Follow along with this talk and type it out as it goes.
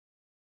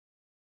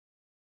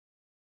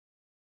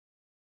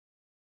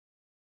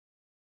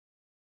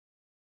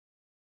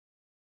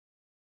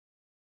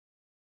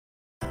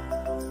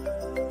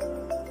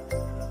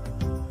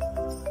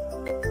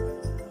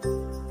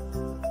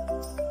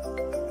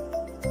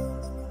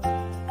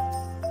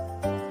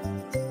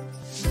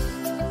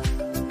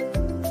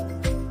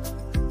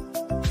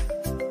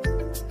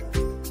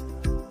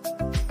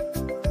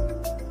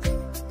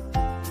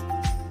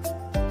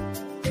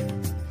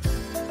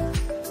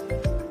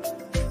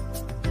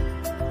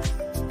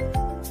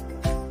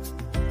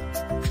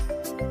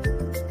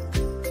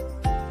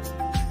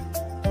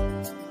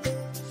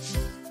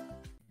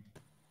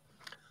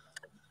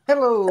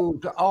Hello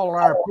to all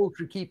our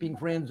poultry keeping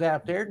friends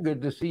out there.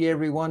 Good to see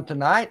everyone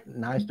tonight.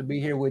 Nice to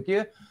be here with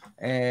you.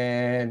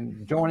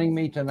 And joining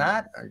me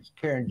tonight is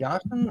Karen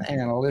Johnson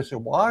and Alyssa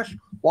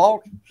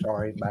Walt.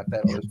 Sorry about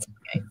that,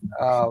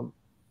 Alyssa.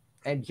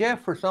 And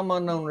Jeff, for some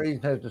unknown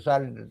reason, has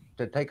decided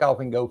to take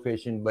off and go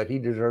fishing, but he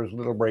deserves a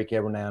little break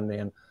every now and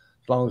then,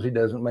 as long as he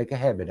doesn't make a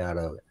habit out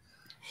of it.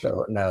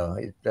 So, no,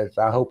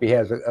 I hope he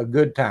has a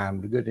good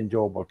time, a good,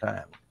 enjoyable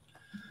time.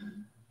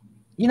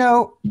 You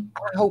know,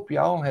 I hope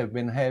y'all have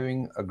been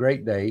having a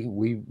great day.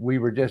 We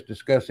were just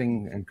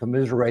discussing and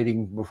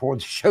commiserating before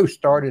the show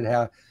started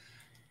how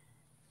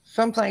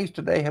some things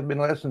today have been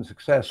less than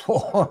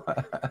successful.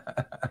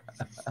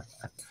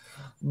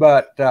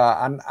 But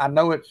I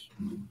know it's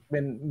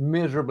been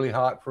miserably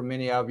hot for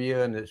many of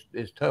you, and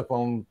it's tough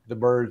on the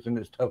birds and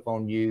it's tough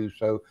on you.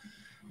 So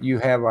you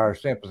have our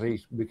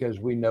sympathies because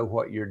we know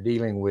what you're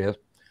dealing with.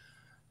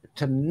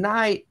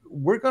 Tonight,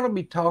 we're going to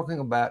be talking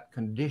about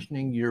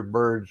conditioning your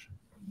birds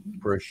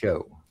for a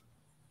show.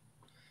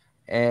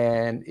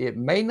 And it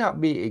may not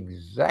be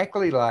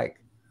exactly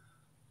like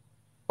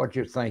what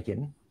you're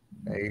thinking.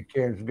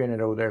 Karen's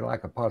grinning over there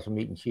like a possum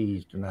eating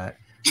cheese tonight.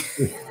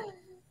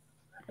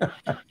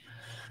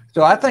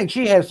 So I think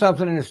she has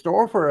something in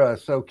store for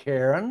us. So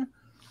Karen.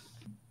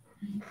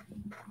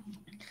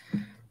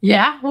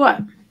 Yeah,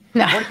 what?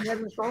 No. What do you have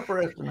in store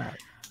for us tonight?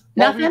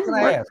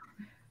 Nothing.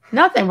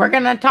 Nothing. We're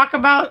going to talk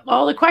about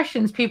all the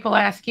questions people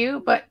ask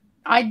you, but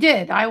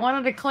I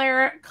wanted to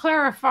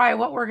clarify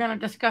what we're going to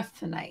discuss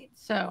tonight.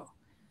 So,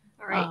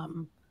 all right.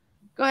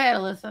 Go ahead,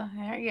 Alyssa.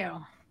 There you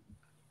go.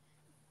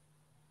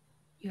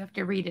 You have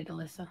to read it,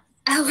 Alyssa.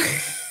 Oh,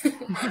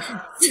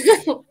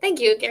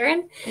 thank you,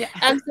 Karen. Yeah.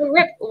 So,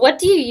 Rip, what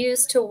do you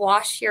use to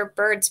wash your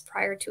birds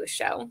prior to a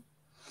show?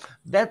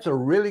 That's a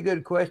really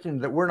good question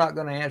that we're not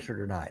going to answer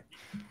tonight.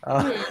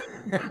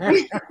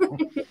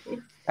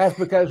 That's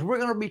because we're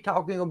going to be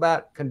talking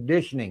about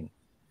conditioning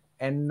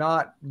and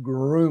not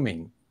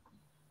grooming.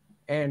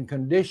 And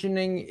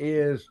conditioning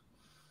is,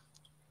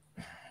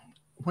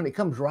 when it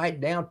comes right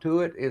down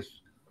to it,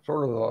 it's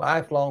sort of a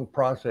lifelong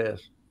process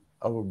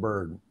of a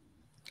bird.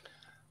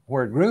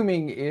 Where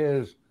grooming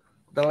is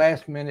the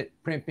last minute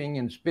primping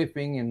and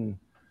spiffing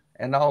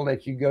and all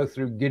that you go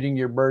through getting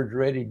your birds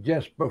ready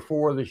just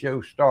before the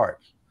show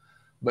starts.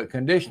 But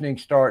conditioning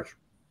starts,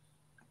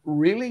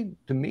 really,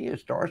 to me, it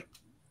starts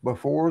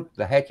before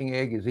the hatching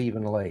egg is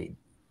even laid.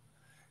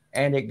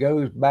 And it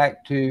goes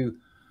back to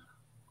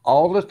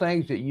all the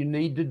things that you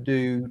need to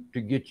do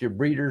to get your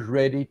breeders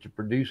ready to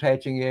produce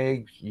hatching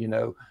eggs. You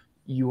know,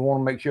 you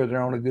want to make sure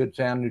they're on a good,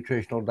 sound,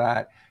 nutritional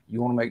diet.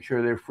 You want to make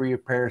sure they're free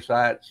of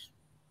parasites,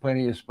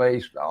 plenty of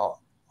space,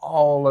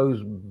 all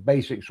those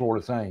basic sort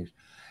of things.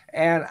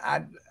 And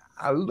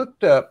I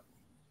looked up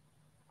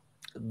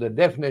the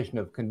definition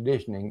of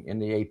conditioning in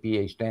the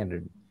APA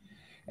standard,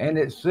 and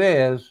it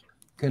says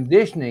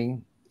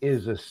conditioning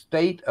is a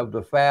state of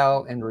the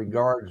fowl in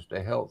regards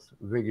to health,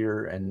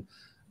 vigor, and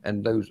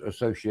those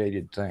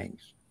associated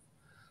things.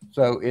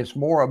 So it's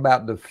more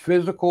about the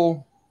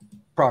physical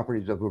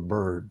properties of a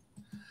bird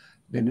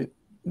than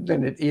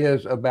it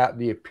is about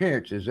the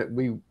appearances that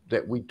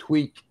we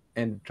tweak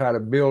and try to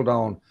build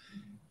on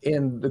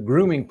in the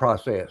grooming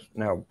process.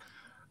 Now,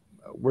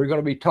 we're going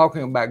to be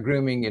talking about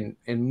grooming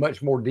in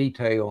much more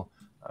detail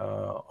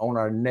on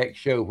our next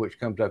show, which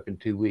comes up in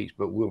 2 weeks,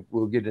 but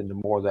we'll get into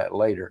more of that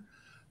later.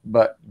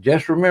 But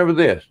just remember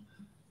this.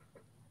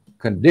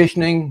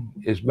 Conditioning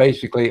is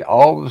basically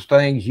all the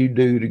things you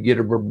do to get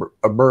a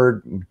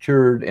bird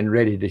matured and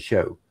ready to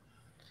show.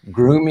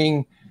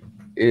 Grooming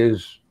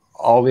is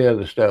all the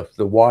other stuff,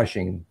 the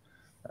washing,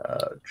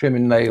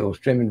 trimming nails,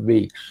 trimming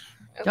beaks.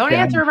 Don't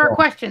answer our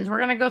questions. We're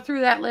going to go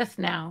through that list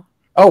now.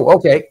 Oh,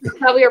 okay.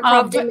 Probably are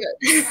prompting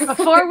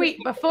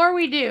before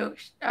we do,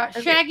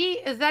 Shaggy,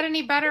 is that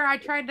any better? I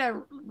tried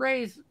to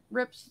raise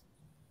Rip's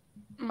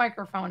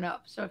microphone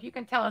up, so if you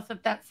can tell us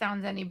if that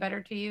sounds any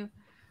better to you,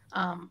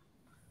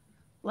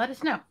 let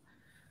us know.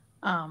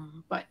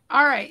 But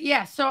all right,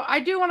 yeah. So I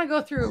do want to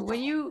go through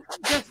when you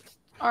just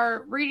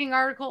are reading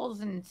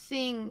articles and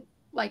seeing,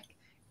 like,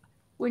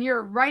 when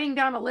you're writing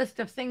down a list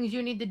of things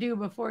you need to do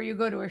before you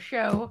go to a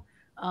show.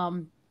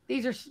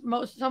 These are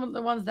some of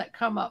the ones that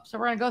come up. So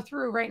we're going to go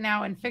through right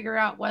now and figure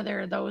out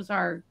whether those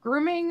are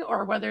grooming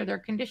or whether they're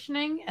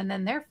conditioning. And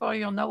then therefore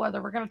you'll know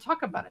whether we're going to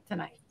talk about it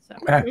tonight. So,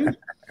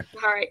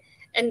 all right.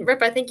 And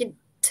Rip, I think you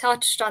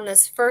touched on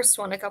this first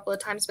one a couple of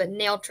times, but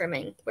nail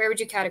trimming, where would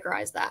you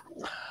categorize that?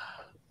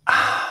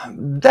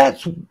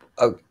 That's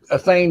a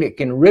thing that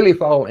can really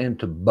fall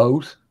into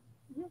both.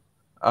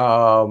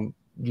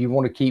 You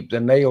want to keep the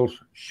nails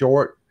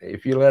short.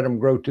 If you let them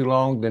grow too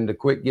long, then the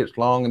quick gets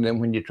long. And then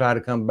when you try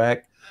to cut them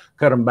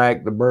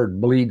back, the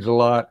bird bleeds a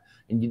lot,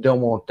 and you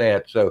don't want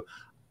that. So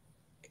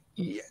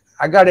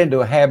I got into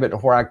a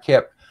habit where I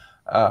kept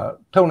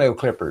toenail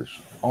clippers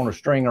on a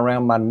string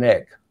around my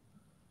neck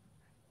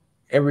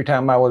every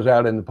time I was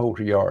out in the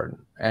poultry yard.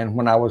 And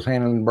when I was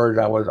handling birds,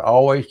 I was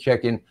always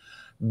checking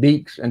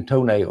beaks and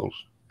toenails.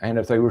 And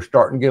if they were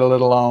starting to get a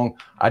little long,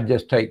 I'd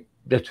just take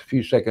just a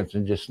few seconds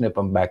and just snip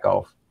them back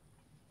off.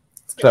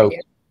 So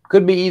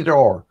could be either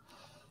or.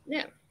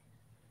 Yeah.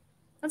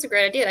 That's a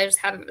great idea. I just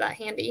have that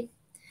handy.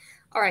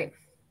 All right.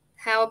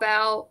 How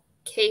about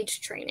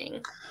cage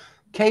training?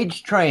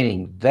 Cage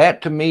training,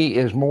 that to me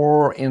is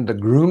more in the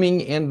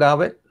grooming end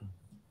of it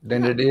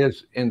than it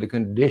is in the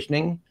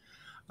conditioning.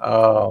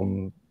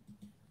 And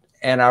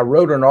I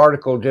wrote an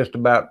article just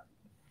about,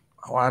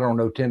 I don't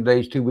know, 10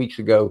 days, 2 weeks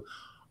ago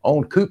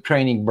on coop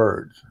training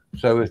birds.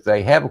 So if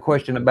they have a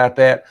question about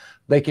that,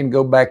 they can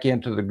go back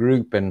into the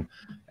group and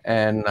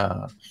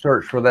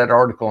search for that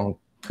article on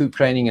coop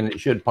training, and it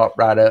should pop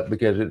right up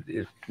because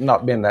it's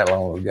not been that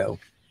long ago.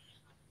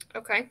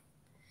 Okay.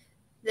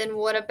 Then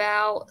what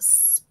about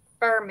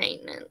spur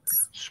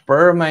maintenance?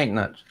 Spur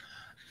maintenance.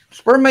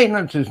 Spur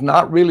maintenance is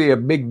not really a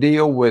big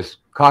deal with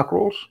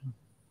cockerels.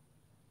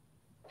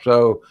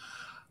 So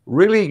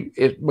really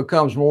it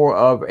becomes more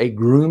of a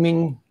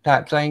grooming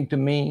type thing to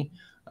me,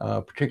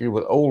 particularly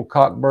with old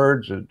cock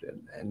birds. And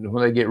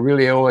when they get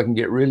really old, they can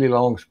get really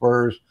long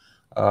spurs.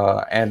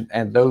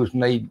 And those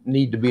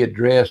need to be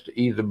addressed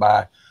either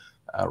by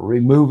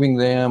removing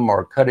them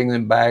or cutting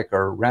them back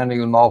or rounding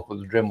them off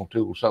with a Dremel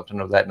tool, something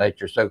of that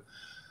nature. So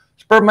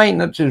spur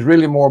maintenance is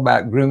really more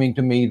about grooming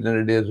to me than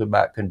it is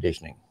about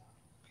conditioning.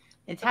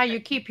 It's how you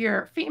keep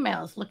your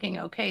females looking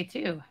okay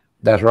too.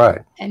 That's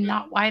right. And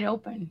not wide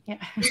open. Yeah.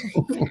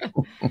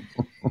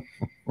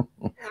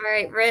 All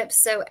right, Rip.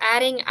 So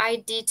adding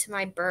ID to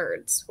my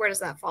birds, where does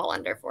that fall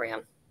under for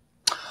you?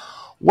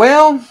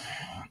 Well,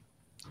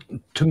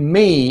 to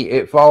me,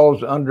 it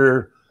falls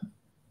under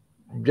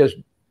just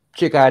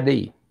chick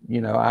ID.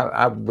 You know,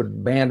 I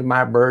would band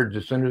my birds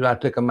as soon as I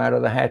took them out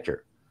of the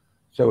hatcher.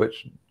 So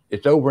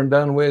it's over and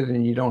done with,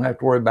 and you don't have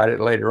to worry about it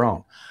later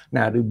on.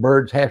 Now, do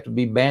birds have to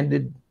be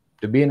banded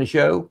to be in a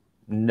show?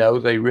 No,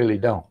 they really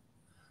don't.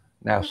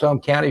 Now, some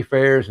county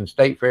fairs and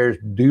state fairs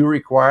do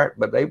require it,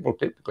 but they will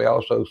typically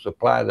also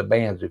supply the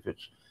bands if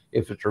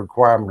it's a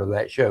requirement of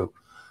that show.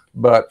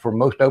 But for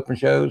most open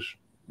shows,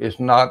 it's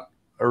not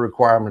a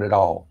requirement at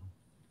all.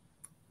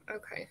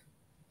 Okay,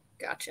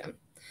 gotcha.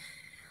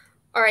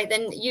 All right,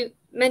 then you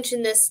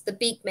mentioned the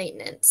beak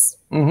maintenance.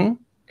 Mm-hmm.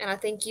 And I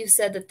think you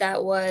said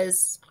that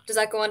was, does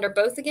that go under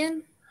both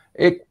again?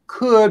 It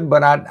could,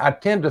 but I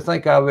tend to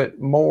think of it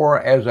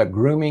more as a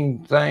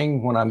grooming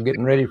thing when I'm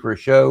getting ready for a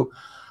show.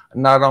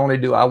 Not only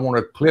do I want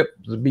to clip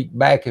the beak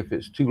back if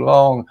it's too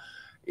long,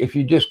 if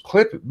you just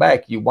clip it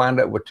back, you wind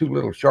up with two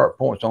little sharp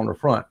points on the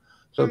front.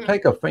 So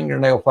take a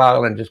fingernail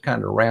file and just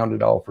kind of round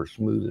it off or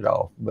smooth it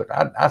off. But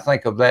I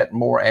think of that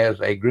more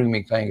as a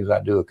grooming thing as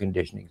I do a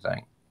conditioning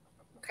thing.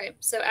 Okay.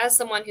 So as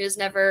someone who's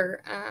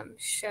never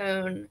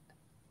shown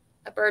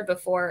a bird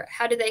before,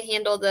 how do they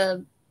handle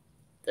the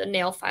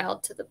nail file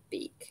to the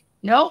beak?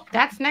 Nope,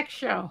 that's next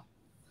show.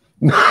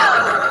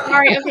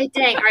 Sorry. Okay.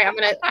 Dang. All right. I'm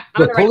gonna.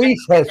 The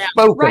police has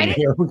spoken.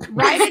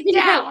 Write it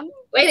down.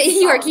 Wait,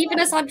 you are keeping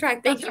us on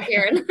track. Thank you,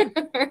 Karen.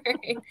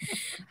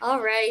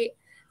 All right.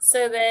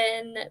 So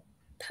then,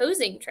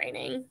 posing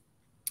training.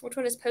 Which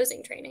one is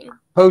posing training?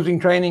 Posing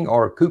training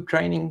or coop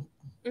training,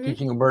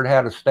 teaching a bird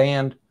how to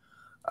stand.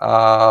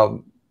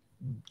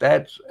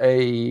 That's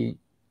a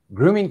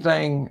grooming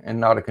thing and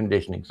not a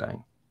conditioning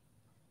thing.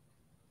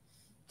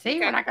 See,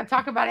 we're not going to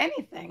talk about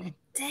anything.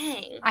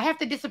 Dang. I have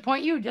to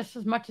disappoint you just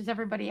as much as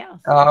everybody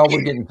else.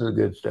 We're getting to the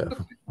good stuff.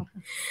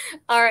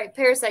 All right.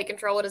 Parasite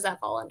control. What does that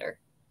fall under?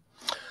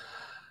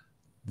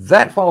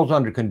 That falls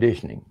under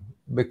conditioning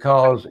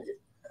because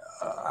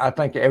I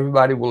think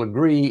everybody will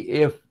agree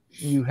if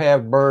you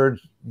have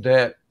birds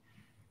that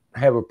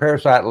have a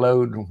parasite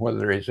load,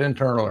 whether it's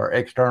internal or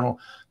external,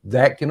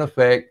 that can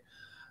affect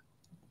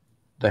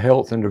the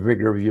health and the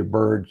vigor of your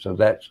bird. So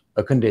that's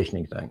a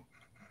conditioning thing.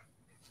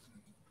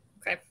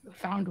 Okay. We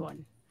found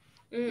one.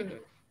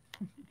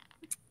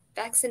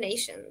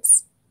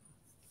 Vaccinations.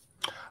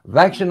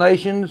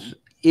 Vaccinations,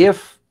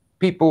 if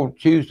people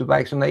choose to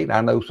vaccinate,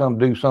 I know some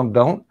do, some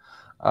don't.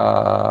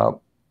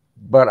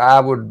 But I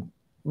would,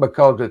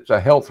 because it's a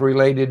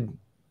health-related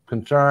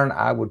concern,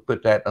 I would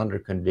put that under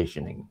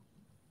conditioning.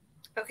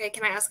 Okay,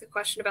 can I ask a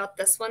question about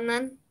this one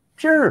then?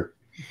 Sure.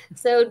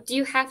 So do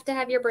you have to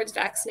have your birds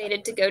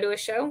vaccinated to go to a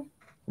show?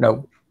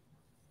 No.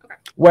 Okay.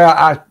 Well,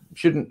 I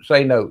shouldn't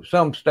say no.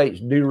 Some states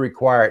do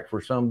require it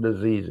for some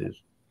diseases.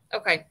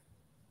 Okay.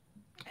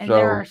 And so,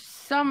 there are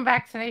some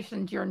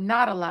vaccinations you're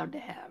not allowed to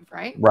have,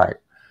 right? Right.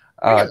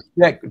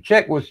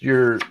 Check with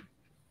your,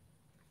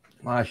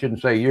 well, I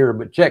shouldn't say your,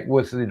 but check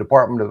with the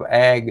Department of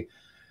Ag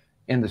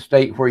in the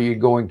state where you're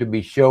going to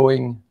be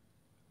showing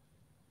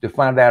to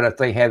find out if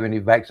they have any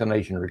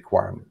vaccination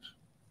requirements.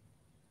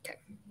 Okay.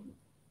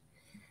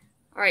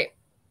 All right.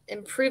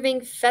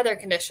 Improving feather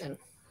condition.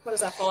 What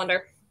does that fall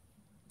under?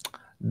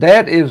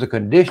 That is a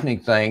conditioning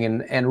thing,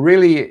 and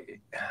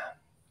really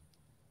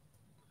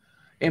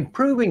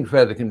improving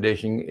feather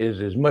conditioning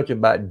is as much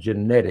about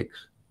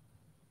genetics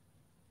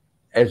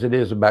as it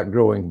is about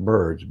growing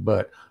birds.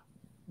 But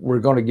we're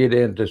going to get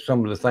into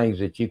some of the things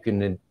that you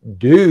can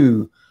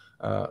do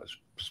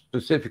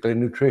specifically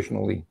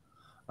nutritionally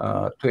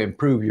to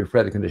improve your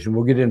feather condition.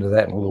 We'll get into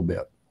that in a little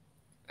bit.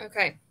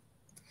 Okay.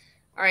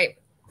 All right.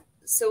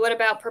 So what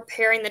about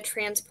preparing the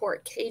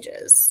transport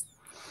cages?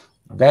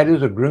 That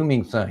is a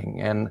grooming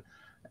thing, and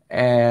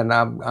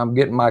I'm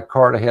getting my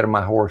cart ahead of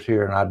my horse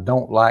here, and I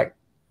don't like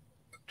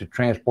to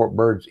transport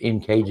birds in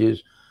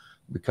cages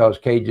because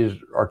cages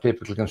are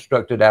typically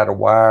constructed out of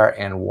wire,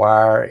 and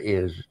wire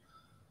is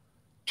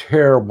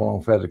terrible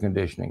on feather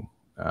conditioning.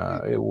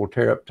 It will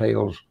tear up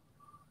tails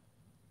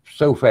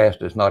so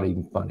fast it's not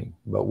even funny.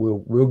 But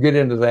we'll get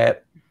into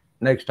that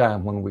next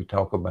time when we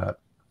talk about.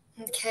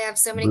 Okay, I have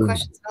so many grooming.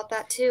 questions about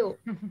that too.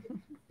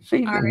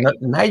 See, right.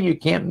 now you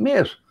can't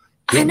miss.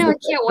 I know, I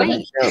can't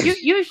wait.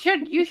 You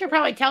should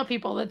probably tell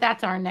people that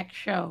that's our next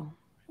show.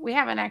 We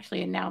haven't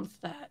actually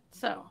announced that,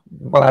 so.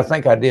 Well, I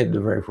think I did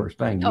the very first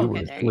thing. You were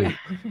Okay, there asleep.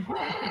 you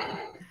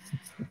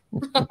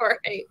go. All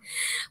right.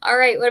 All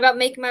right. What about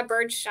making my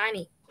birds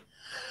shiny?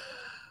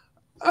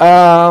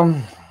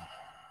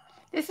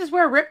 This is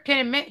where Rip can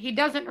admit he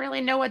doesn't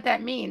really know what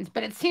that means,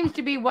 but it seems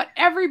to be what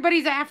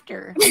everybody's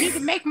after. I need to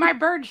make my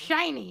bird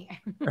shiny.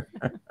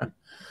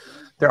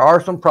 There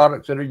are some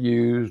products that are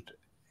used,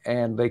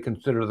 and they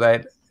consider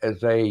that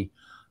as a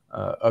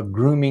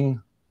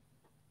grooming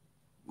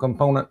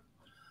component.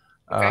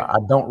 Okay. I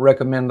don't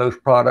recommend those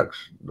products.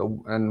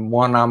 And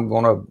one I'm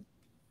going to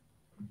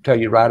tell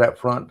you right up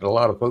front, a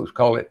lot of folks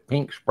call it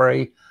pink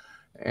spray,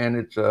 and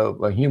it's a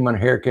human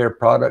hair care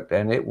product,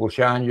 and it will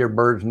shine your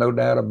birds, no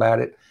doubt about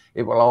it.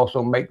 It will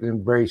also make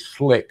them very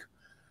slick.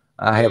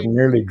 I have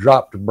nearly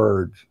dropped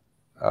birds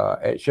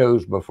at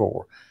shows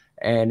before.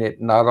 And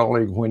it not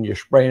only when you're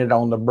spraying it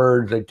on the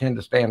birds, they tend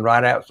to stand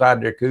right outside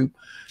their coop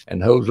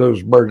and hose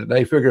those birds.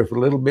 They figure if a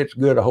little bit's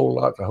good, a whole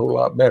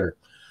lot better.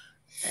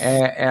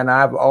 And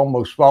I've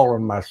almost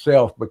fallen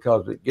myself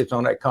because it gets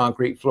on that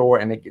concrete floor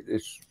and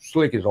it's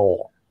slick as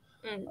oil.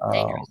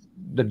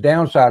 The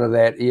downside of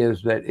that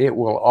is that it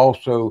will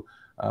also,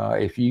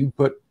 if you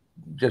put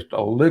just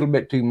a little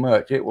bit too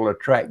much, it will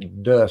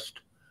attract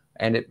dust,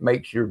 and it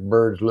makes your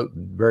birds look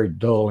very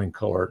dull in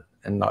color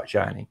and not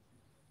shiny.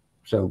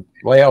 So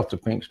lay off the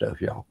pink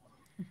stuff, y'all.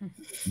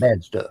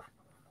 Bad stuff.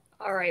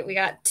 All right, we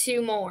got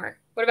two more.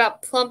 What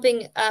about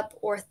plumping up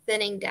or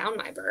thinning down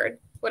my bird?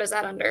 What is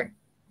that under?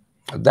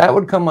 That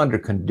would come under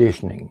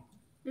conditioning,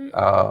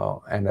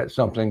 and that's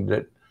something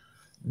that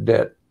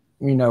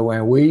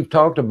and we've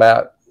talked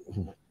about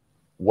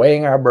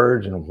weighing our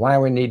birds and why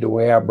we need to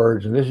weigh our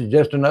birds, and this is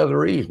just another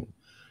reason.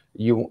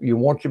 You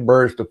want your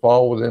birds to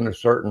fall within a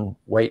certain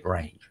weight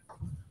range.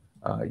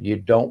 You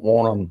don't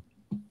want them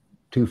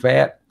too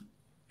fat,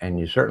 and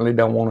you certainly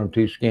don't want them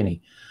too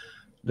skinny.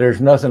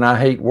 There's nothing I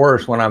hate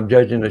worse when I'm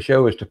judging the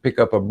show is to pick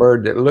up a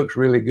bird that looks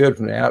really good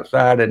from the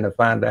outside and to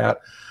find out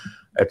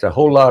it's a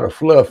whole lot of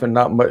fluff and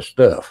not much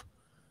stuff.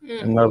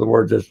 In other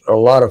words, there's a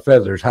lot of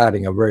feathers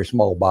hiding a very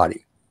small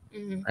body.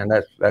 And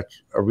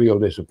that's a real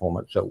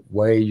disappointment. So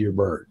weigh your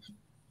birds.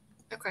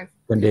 Okay.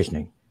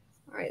 Conditioning.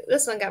 All right.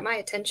 This one got my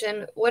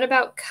attention. What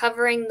about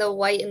covering the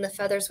white and the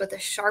feathers with a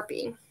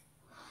Sharpie?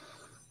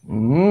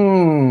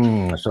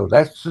 So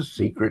that's the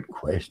secret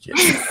question.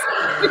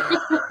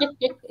 I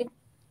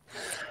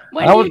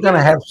was going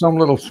to have some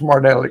little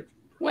smart aleck.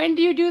 When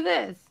do you do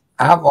this?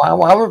 I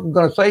was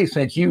going to say,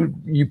 since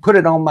you put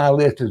it on my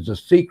list as a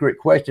secret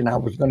question, I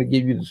was going to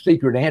give you the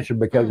secret answer,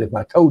 because if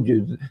I told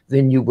you,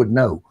 then you would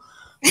know.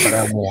 But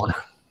I won't.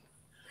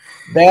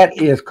 That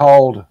is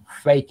called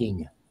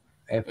faking,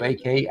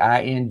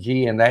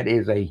 F-A-K-I-N-G, and that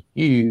is a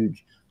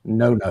huge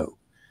no-no.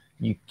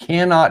 You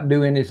cannot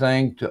do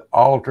anything to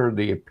alter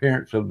the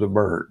appearance of the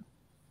bird.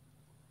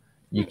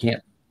 You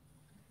can't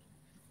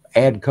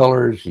add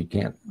colors. You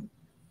can't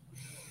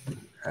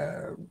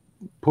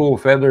pull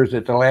feathers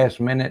at the last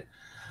minute.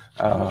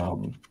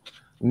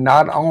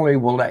 Not only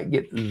will that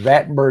get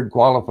that bird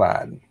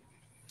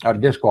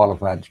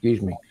disqualified,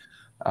 excuse me,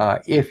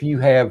 if you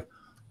have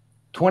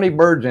 20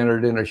 birds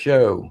entered in a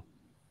show,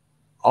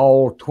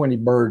 all 20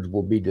 birds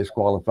will be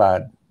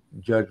disqualified.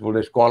 The judge will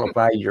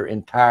disqualify your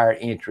entire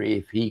entry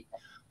if he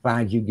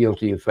finds you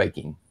guilty of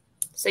faking.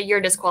 So you're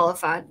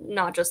disqualified,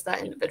 not just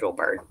that individual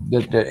bird.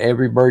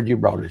 Every bird you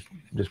brought is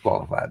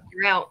disqualified.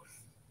 You're out.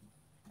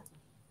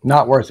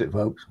 Not worth it,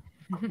 folks.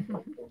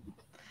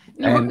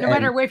 No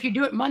matter if you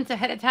do it months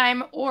ahead of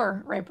time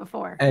or right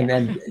before.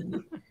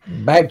 And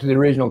back to the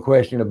original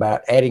question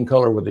about adding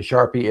color with a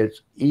Sharpie,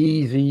 it's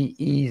easy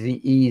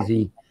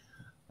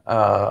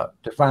to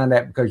find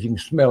that because you can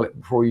smell it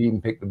before you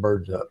even pick the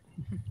birds up.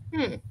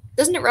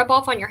 Doesn't it rub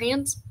off on your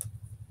hands?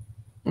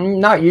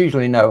 Not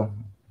usually, no.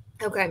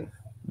 Okay.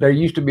 There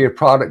used to be a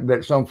product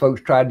that some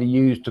folks tried to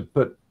use to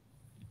put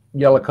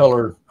yellow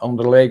color on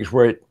the legs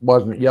where it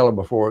wasn't yellow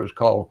before.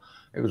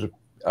 It was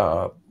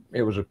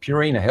a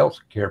Purina health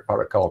care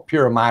product called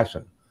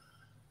Puramycin.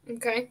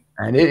 Okay.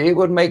 And it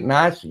would make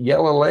nice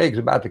yellow legs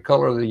about the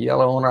color of the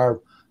yellow on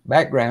our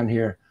background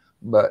here,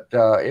 but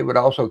it would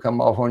also come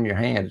off on your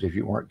hands if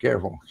you weren't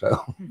careful.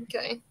 So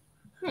okay.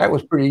 That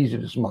was pretty easy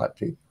to smell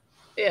too.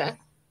 Yeah.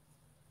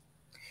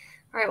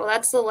 All right. Well,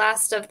 that's the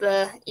last of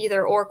the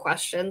either or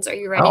questions. Are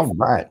you ready? All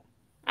right.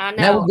 I know.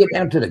 Now we'll get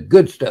down to the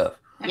good stuff.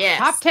 Yes.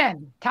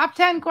 Top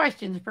 10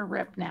 questions for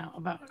Rip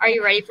now. Are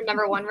you ready for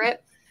number one,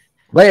 Rip?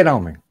 Lay it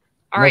on me.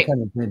 All no right.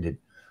 pun intended.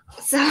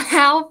 So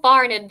how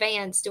far in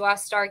advance do I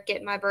start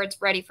getting my birds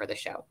ready for the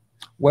show?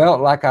 Well,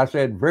 like I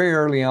said, very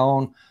early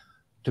on,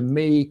 to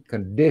me,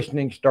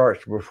 conditioning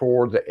starts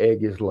before the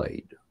egg is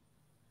laid.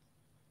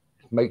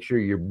 Make sure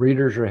your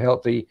breeders are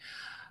healthy.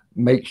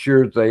 Make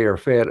sure they are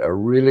fed a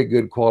really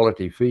good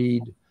quality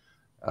feed.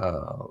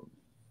 Uh,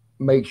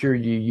 Make sure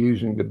you're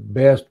using the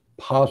best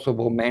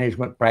possible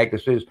management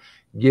practices.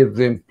 Give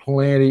them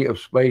plenty of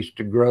space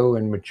to grow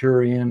and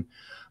mature in.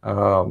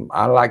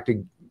 I like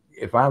to,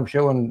 if I'm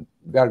showing,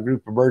 got a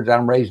group of birds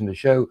I'm raising to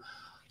show,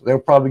 they'll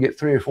probably get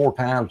 3 or 4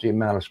 times the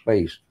amount of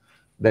space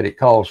that it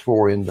calls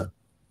for in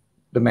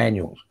the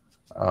manuals.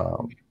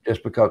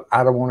 Just because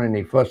I don't want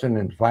any fussing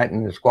and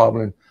fighting and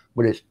squabbling,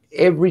 but it's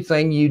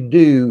everything you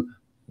do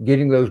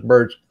getting those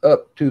birds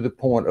up to the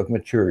point of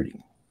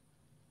maturity.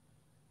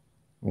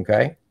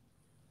 Okay?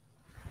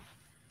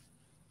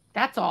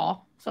 That's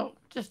all. So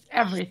just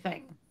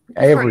everything.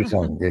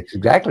 Everything. That's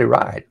exactly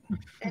right.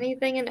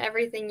 Anything and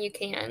everything you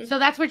can. So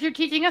that's what you're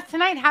teaching us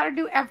tonight, how to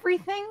do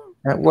everything?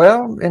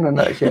 Well, in a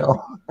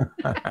nutshell.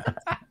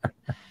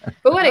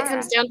 But what it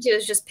comes down to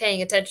is just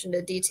paying attention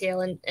to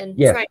detail and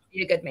Yes. trying to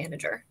be a good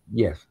manager.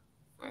 Yes.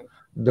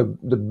 The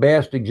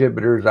best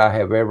exhibitors I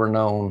have ever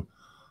known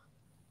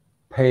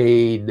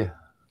paid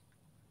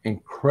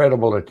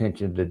incredible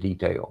attention to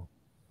detail.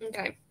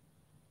 Okay.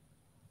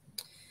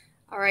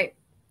 All right.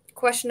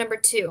 Question number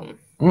 2.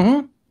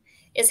 Mm-hmm.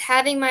 Is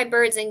having my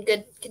birds in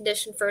good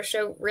condition for a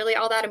show really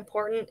all that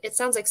important? It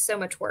sounds like so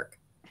much work.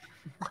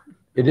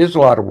 It is a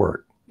lot of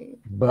work,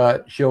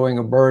 but showing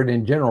a bird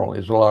in general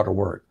is a lot of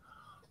work.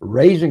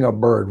 Raising a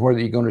bird, whether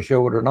you're going to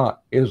show it or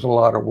not, is a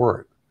lot of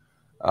work.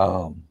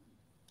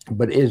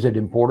 But is it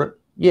important?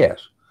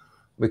 Yes,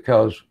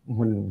 because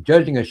when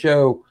judging a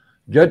show,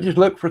 judges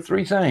look for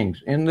 3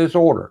 things in this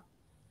order.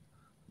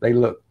 They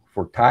look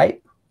for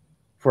type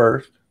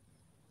first,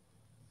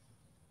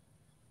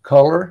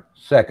 color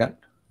second,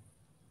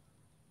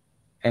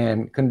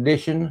 and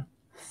condition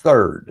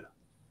third.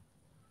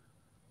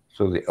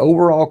 So the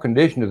overall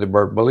condition of the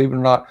bird, believe it or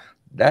not,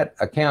 that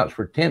accounts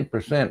for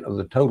 10% of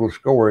the total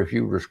score if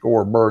you were to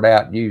score a bird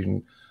out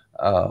using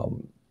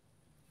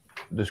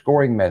the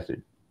scoring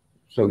method.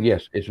 So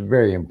yes, it's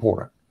very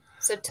important.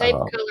 So type,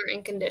 color,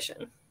 and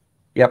condition.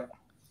 Yep.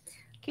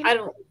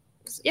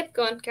 Yep,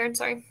 go on, Karen,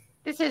 sorry.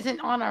 This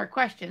isn't on our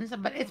questions,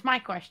 but it's my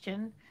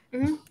question.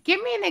 Mm-hmm.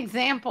 Give me an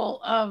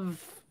example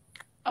of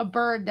a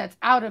bird that's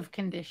out of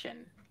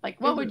condition. Like,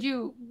 what would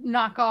you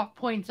knock off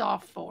points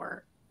off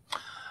for?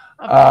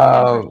 That's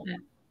a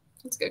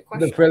good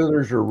question. The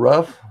feathers are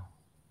rough,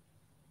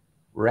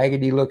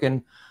 raggedy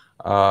looking.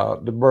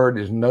 The bird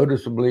is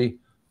noticeably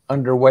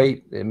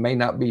underweight. It may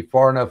not be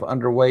far enough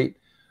underweight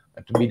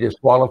to be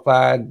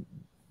disqualified,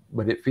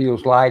 but it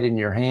feels light in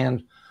your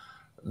hands.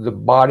 The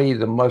body,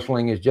 the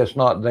muscling is just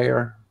not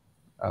there.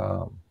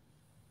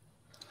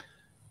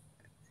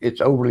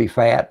 It's overly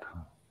fat.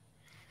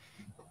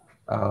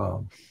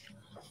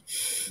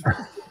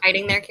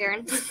 Hiding there,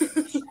 Karen?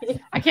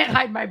 I can't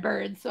hide my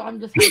birds, so I'm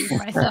just hiding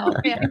myself.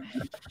 Yeah.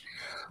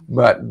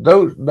 But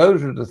those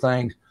are the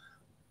things.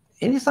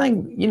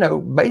 Anything,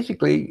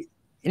 basically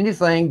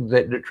anything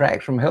that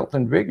detracts from health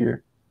and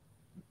vigor.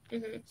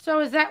 Mm-hmm. So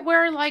is that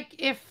where, like,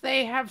 if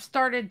they have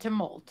started to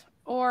molt,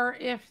 or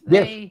if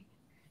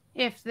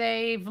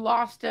they've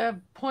lost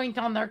a point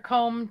on their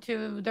comb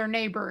to their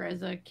neighbor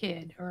as a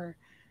kid, or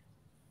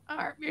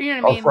you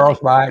know what I mean,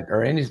 frostbite,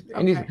 or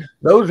anything.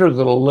 Those are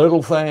the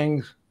little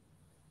things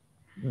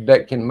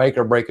that can make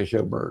or break a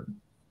show bird.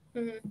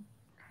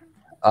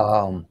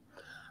 Mm-hmm.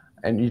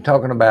 And you're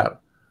talking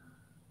about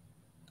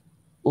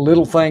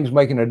little things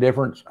making a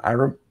difference.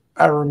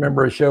 I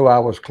remember a show I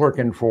was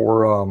clerking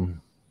for,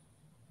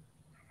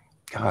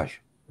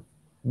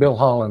 Bill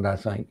Holland, I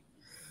think.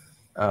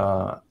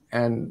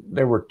 And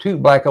there were 2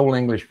 black Old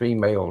English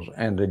females,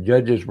 and the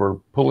judges were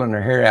pulling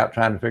their hair out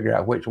trying to figure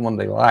out which one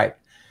they liked.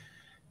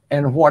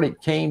 And what it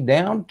came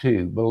down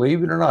to,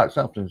 believe it or not,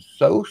 something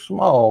so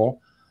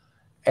small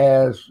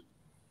as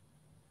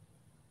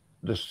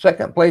the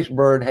second place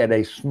bird had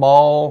a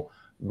small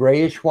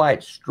grayish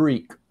white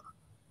streak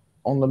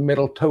on the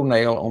middle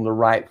toenail on the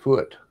right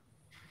foot.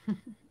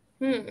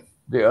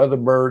 The other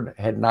bird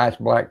had nice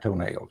black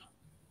toenails.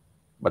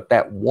 But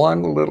that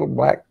one little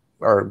black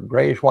or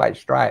grayish white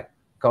stripe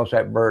cost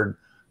that bird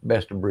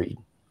best of breed.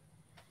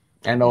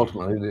 And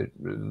ultimately,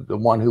 the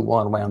one who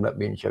won wound up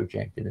being show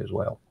champion as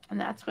well. And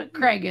that's what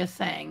Craig is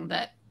saying,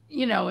 that,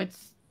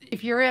 it's,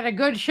 if you're at a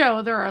good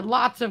show, there are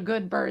lots of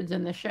good birds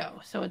in the show.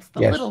 So it's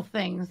the little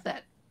things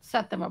that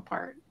set them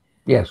apart.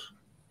 Yes.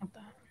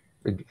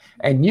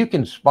 And you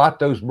can spot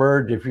those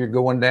birds if you're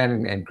going down,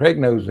 and Craig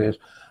knows this.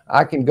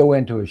 I can go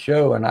into a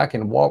show and I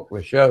can walk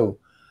the show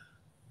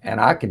and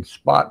I can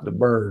spot the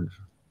birds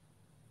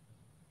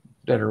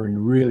that are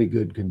in really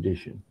good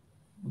condition.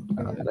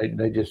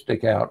 They just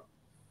stick out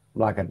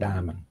like a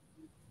diamond.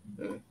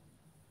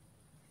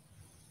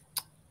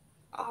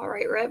 All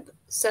right, Rip.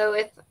 So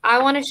if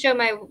I want to show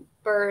my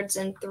birds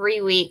in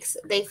 3 weeks,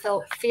 they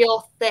feel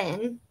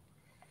thin,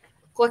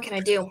 what can I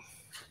do?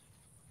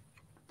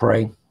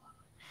 Pray.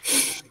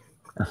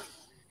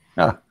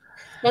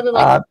 Nothing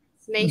like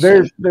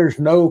there's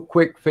no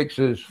quick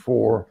fixes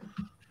for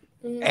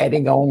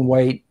adding on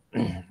weight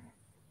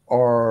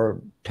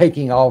or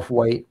taking off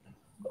weight.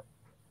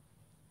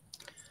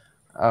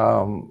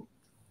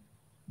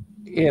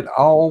 It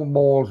all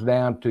boils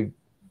down to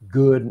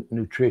good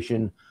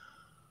nutrition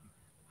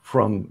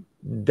from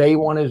day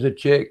one as a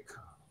chick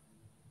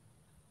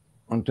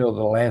until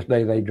the last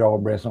day they draw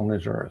breath on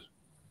this earth.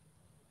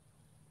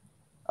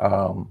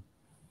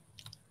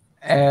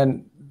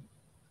 And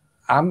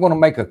I'm going to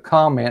make a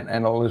comment,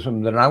 and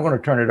Alyssa, then I'm going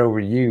to turn it over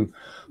to you.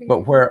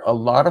 But where a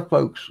lot of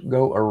folks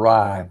go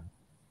awry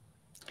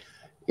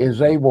is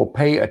they will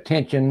pay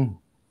attention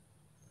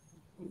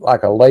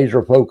like a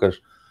laser focus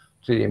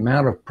to the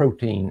amount of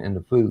protein in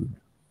the food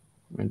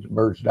in the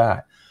bird's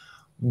diet.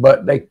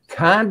 But they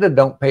kind of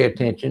don't pay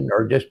attention,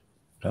 or just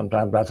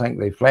sometimes I think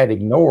they flat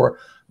ignore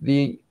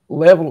the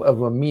level of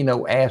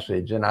amino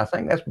acids. And I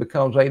think that's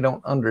because they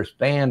don't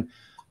understand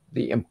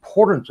the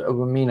importance of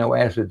amino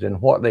acids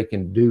and what they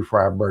can do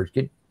for our birds.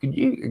 Could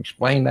you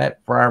explain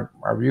that for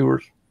our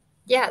viewers?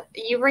 Yeah,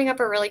 you bring up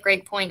a really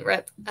great point,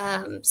 Rip.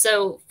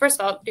 So first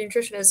of all,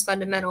 nutrition is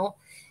fundamental.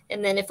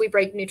 And then if we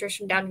break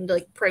nutrition down into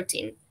like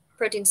protein's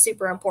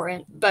super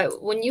important.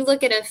 But when you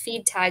look at a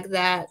feed tag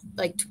that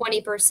like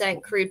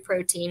 20% crude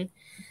protein,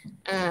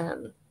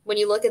 when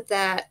you look at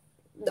that,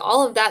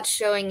 all of that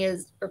showing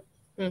is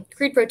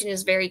crude protein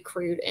is very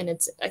crude in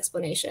its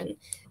explanation.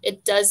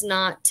 It does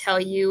not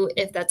tell you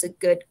if that's a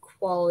good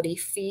quality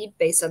feed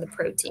based on the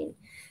protein.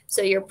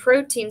 So your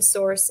protein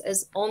source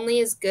is only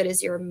as good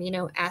as your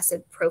amino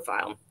acid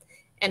profile.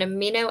 And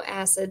amino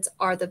acids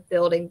are the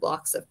building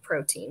blocks of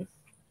protein.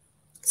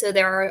 So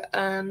there are,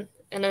 and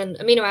then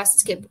amino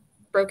acids get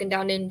broken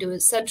down into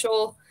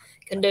essential,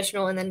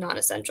 conditional, and then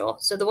non-essential.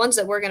 So the ones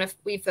that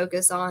we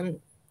focus on,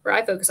 or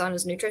I focus on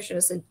as a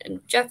nutritionist,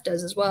 and Jeff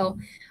does as well,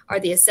 are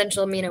the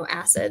essential amino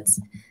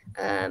acids,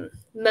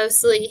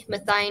 mostly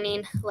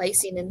methionine,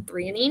 lysine, and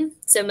threonine.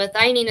 So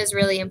methionine is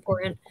really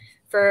important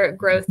for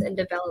growth and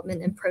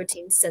development and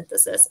protein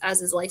synthesis,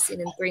 as is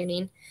lysine and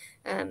threonine.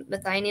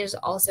 Methionine is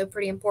also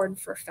pretty important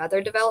for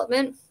feather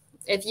development.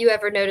 If you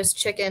ever notice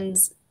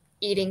chickens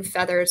eating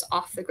feathers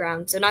off the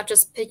ground, so not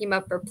just picking them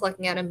up or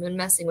plucking at them and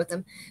messing with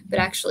them, but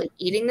actually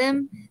eating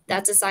them,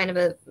 that's a sign of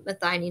a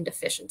methionine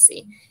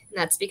deficiency. And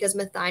that's because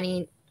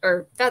methionine,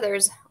 or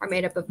feathers, are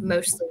made up of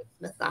mostly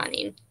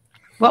methionine.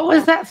 What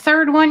was that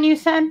third one you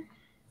said?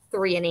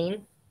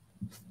 Threonine.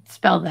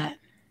 Spell that.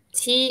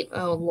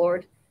 Oh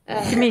Lord.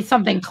 Give me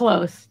something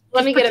close.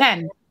 Let me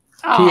pretend.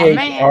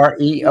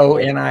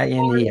 Threonine,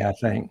 I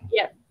think.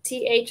 Yep.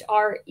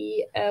 Threonine.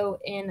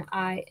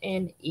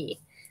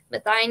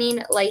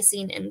 Methionine,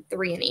 lysine, and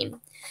threonine.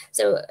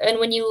 So, and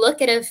when you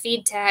look at a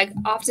feed tag,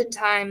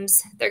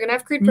 oftentimes they're going to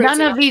have crude protein.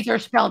 None of these are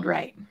spelled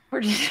right. We're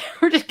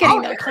just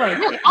getting that close.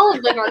 All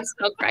of them are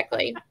spelled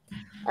correctly.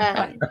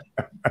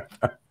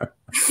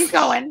 Keep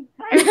going.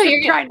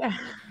 I'm trying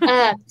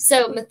to.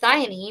 So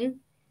methionine,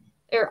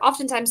 or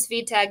oftentimes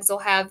feed tags they're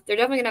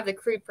definitely going to have the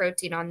crude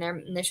protein on there,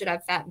 and they should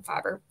have fat and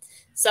fiber.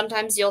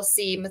 Sometimes you'll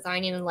see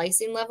methionine and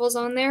lysine levels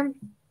on there.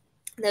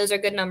 Those are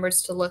good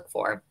numbers to look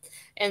for.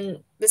 And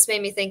this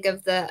made me think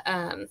of the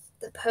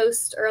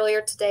post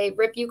earlier today.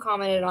 Rip, you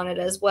commented on it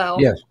as well.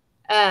 Yes.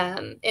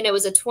 And it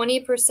was a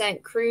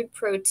 20% crude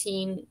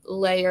protein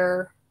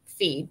layer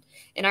feed.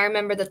 And I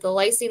remember that the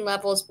lysine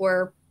levels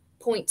were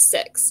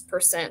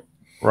 0.6%.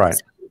 Right.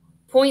 So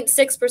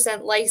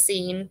 0.6%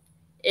 lysine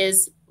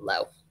is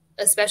low,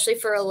 especially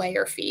for a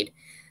layer feed.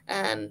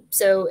 And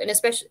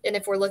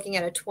if we're looking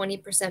at a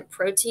 20%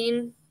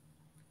 protein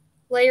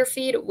layer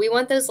feed, we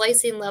want those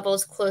lysine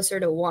levels closer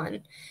to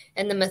 1,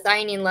 and the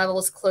methionine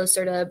levels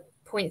closer to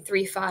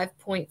 0.35,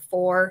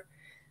 0.4,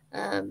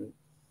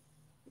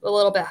 a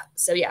little bit.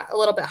 So yeah, a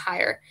little bit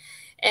higher.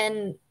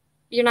 And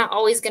you're not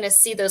always going to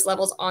see those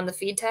levels on the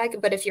feed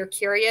tag, but if you're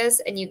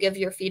curious and you give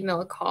your feed mill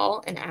a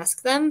call and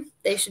ask them,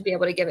 they should be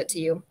able to give it to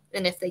you.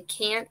 And if they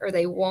can't or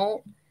they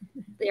won't,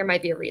 there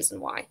might be a reason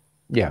why.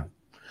 Yeah.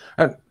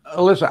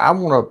 Alyssa, I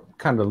want to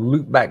kind of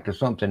loop back to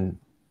something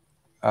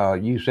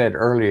you said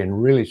earlier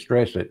and really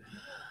stress it.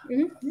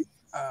 Mm-hmm.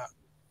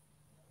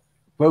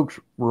 Folks,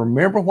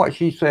 remember what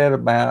she said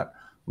about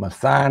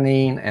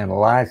methionine and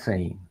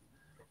lysine.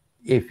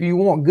 If you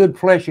want good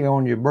fleshing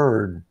on your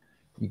bird,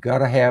 you got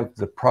to have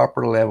the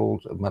proper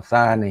levels of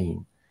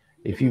methionine.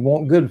 If you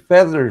want good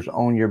feathers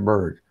on your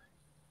bird,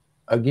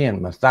 again,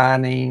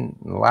 methionine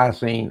and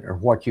lysine are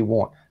what you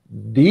want.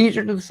 These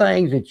are the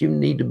things that you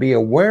need to be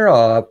aware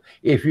of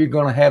if you're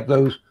going to have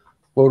those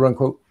quote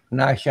unquote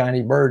nice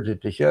shiny birds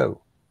at the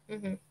show.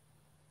 Mm-hmm.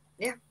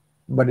 Yeah.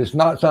 But it's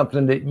not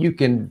something that you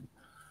can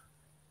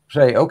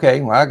say,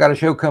 okay, well, I got a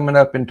show coming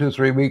up in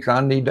 2-3 weeks.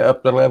 I need to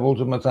up the levels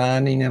of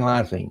methionine and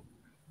lysine.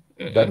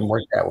 It doesn't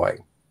work that way.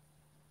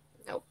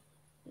 Nope.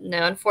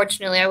 No,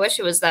 unfortunately, I wish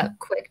it was that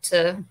quick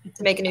to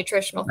make a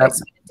nutritional fix.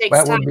 It takes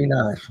that time. Would be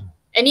nice.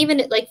 And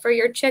even like for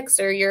your chicks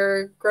or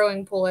your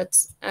growing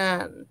pullets,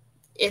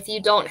 if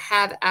you don't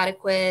have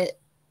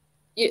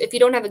if you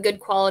don't have a good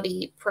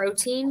quality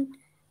protein,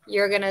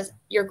 your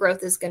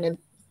growth is gonna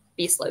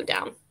be slowed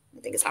down.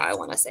 I think is how I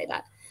want to say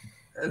that.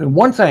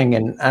 One thing,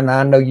 and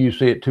I know you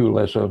see it too,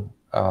 Alyssa,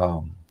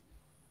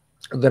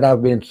 that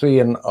I've been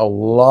seeing a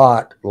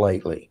lot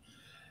lately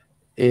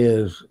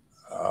is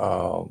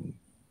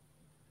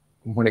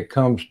when it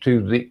comes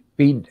to the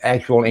feed,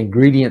 actual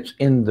ingredients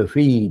in the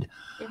feed,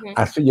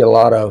 I see a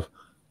lot of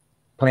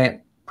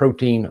plant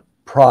protein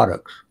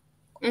products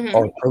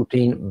or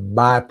protein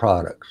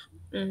byproducts.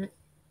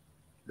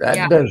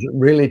 That doesn't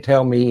really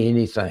tell me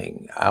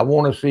anything. I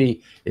want to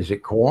see, is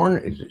it corn?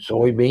 Is it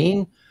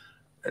soybean?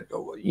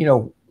 You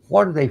know,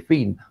 what are they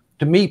feeding?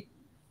 To me,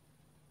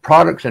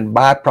 products and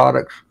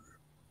byproducts,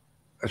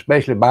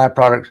 especially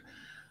byproducts,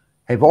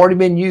 have already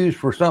been used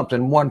for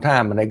something one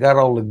time and they got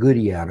all the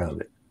goodie out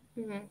of it.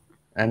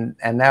 And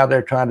now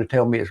they're trying to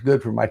tell me it's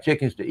good for my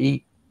chickens to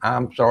eat.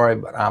 I'm sorry,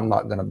 but I'm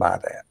not going to buy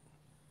that.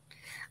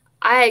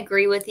 I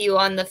agree with you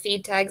on the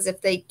feed tags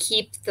if they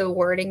keep the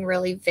wording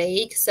really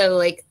vague. So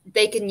like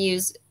they can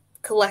use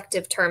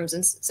collective terms.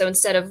 And so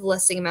instead of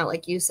listing them out,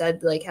 like you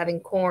said, like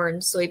having corn,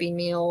 soybean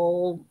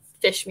meal,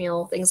 fish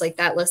meal, things like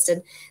that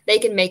listed, they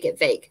can make it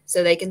vague.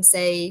 So they can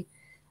say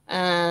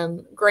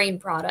grain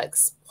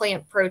products,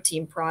 plant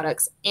protein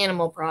products,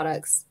 animal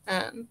products.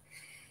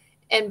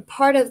 And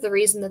part of the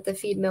reason that the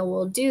feed mill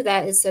will do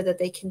that is so that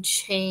they can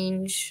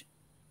change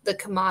the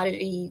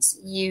commodities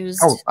used.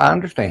 Oh, I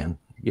understand.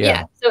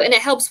 Yeah. So, and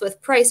it helps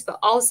with price, but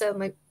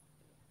also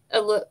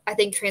I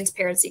think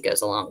transparency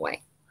goes a long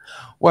way.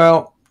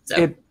 Well,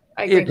 so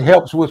it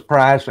helps with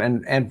price,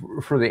 and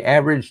for the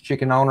average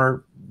chicken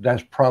owner,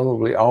 that's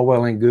probably all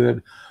well and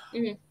good.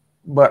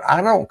 But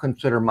I don't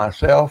consider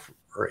myself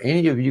or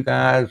any of you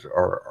guys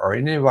or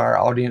any of our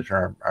audience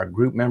or our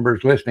group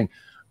members listening,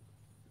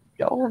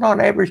 y'all are not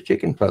average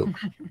chicken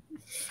folks.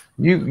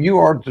 You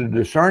are the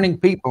discerning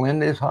people in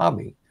this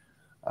hobby.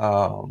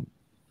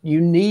 You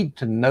need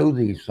to know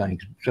these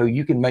things so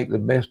you can make the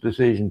best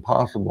decision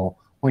possible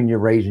when you're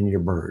raising your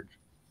birds.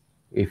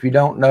 If you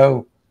don't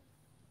know,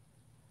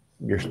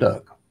 you're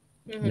stuck.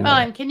 Well,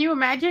 and can you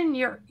imagine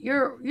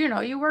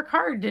you work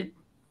hard to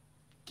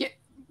get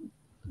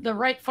the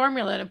right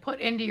formula to put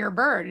into your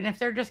bird, and if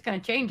they're just going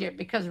to change it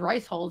because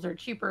rice hulls are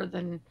cheaper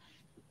than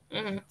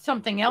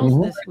something else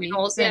this week,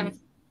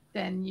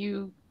 then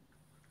you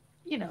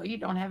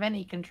don't have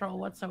any control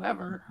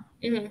whatsoever.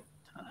 And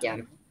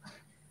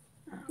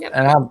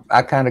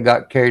I kind of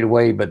got carried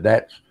away, but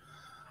that's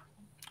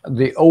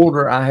the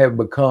older I have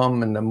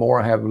become and the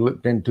more I have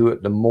looked into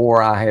it, the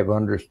more I have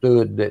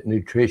understood that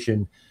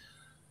nutrition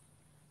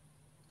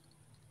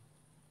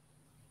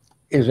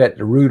is at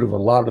the root of a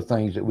lot of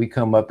things that we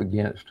come up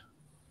against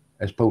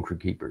as poultry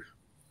keepers.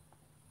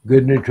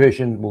 Good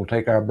nutrition will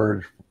take our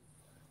birds,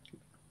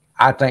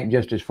 I think,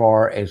 just as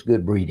far as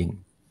good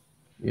breeding.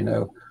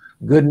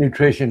 Good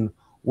nutrition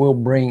will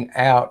bring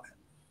out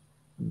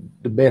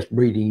the best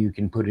breeding you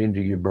can put into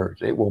your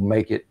birds. It will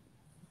make it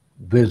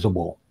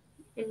visible.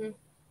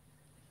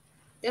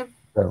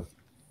 So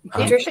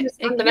nutrition is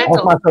fundamental.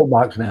 Off my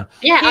soapbox now.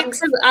 Yeah,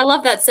 I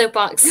love that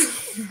soapbox.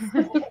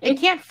 It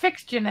can't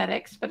fix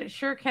genetics, but it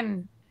sure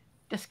can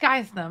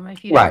disguise them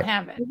if you don't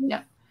have it.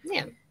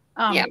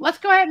 Let's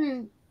go ahead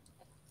and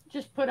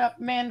just put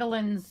up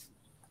Mandolin's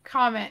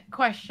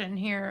question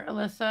here,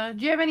 Alyssa.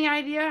 Do you have any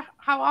idea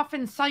how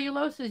often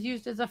cellulose is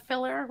used as a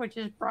filler, which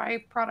is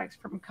byproducts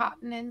from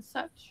cotton and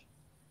such?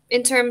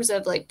 In terms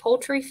of like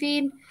poultry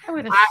feed? I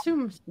would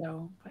assume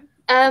so. But...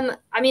 I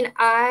mean,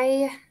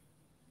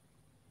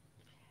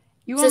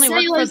 You only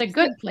work for the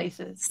good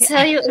places.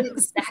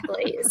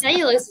 Exactly.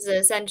 Cellulose is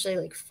essentially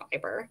like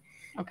fiber.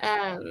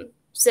 Okay.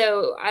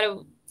 So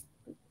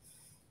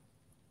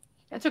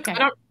That's okay.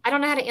 I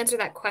don't know how to answer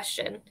that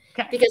question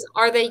because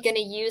are they going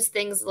to use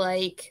things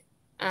like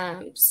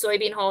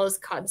soybean hulls,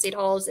 cottonseed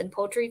hulls, and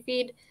poultry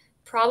feed?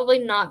 Probably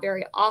not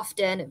very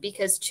often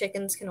because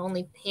chickens can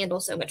only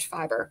handle so much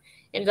fiber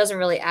and it doesn't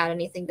really add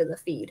anything to the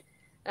feed.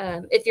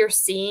 If you're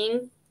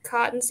seeing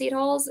cottonseed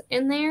hulls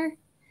in there,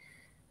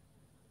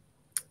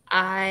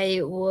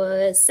 I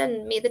would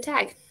send me the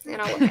tag and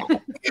I'll look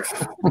at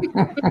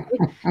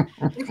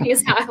it.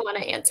 Here's how I want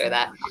to answer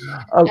that.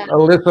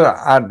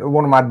 Alyssa,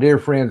 one of my dear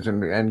friends,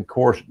 and of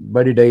course,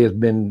 Buddy Day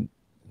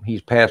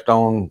he's passed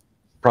on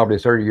probably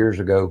 30 years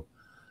ago,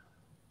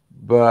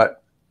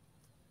 but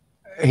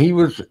he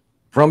was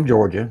from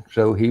Georgia,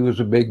 so he was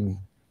a big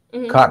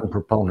cotton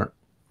proponent.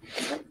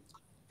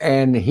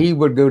 And he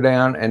would go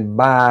down and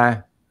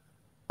buy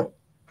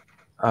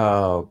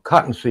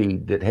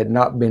cottonseed that had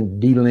not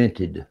been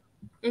delinted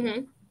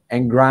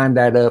and grind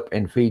that up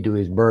and feed to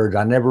his birds.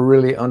 I never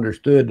really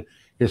understood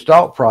his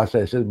thought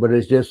processes, but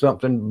it's just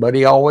something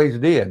Buddy always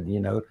did,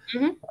 of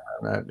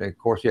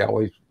course, he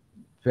always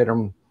fed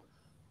them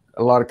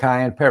a lot of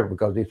cayenne pepper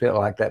because he felt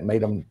like that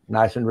made them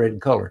nice and red in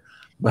color.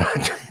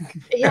 But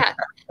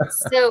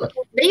so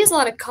they use a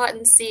lot of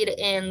cottonseed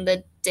in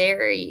the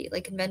dairy,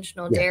 like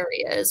conventional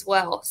dairy as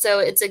well. So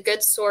it's a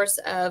good source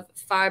of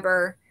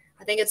fiber.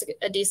 I think it's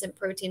a decent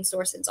protein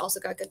source. It's also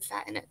got good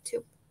fat in it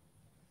too.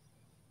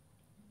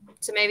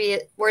 So maybe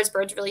were his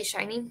birds really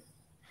shiny?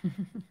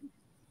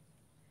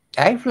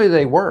 Actually,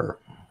 they were.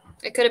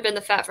 It could have been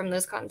the fat from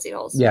those cottonseed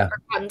hulls. Yeah.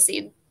 Or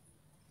cottonseed.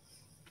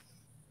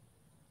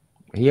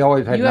 He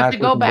always had You have nice to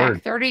go looking back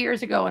birds. 30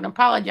 years ago and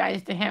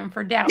apologize to him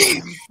for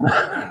doubting him.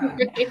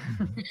 That's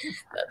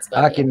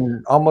I funny.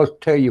 can almost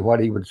tell you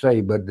what he would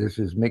say, but this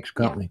is mixed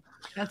company.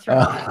 That's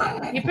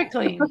right. Keep it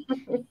clean.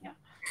 Yeah.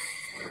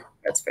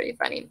 That's pretty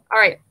funny. All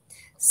right.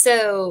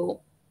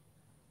 So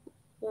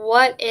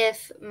what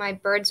if my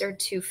birds are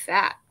too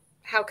fat?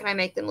 How can I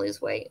make them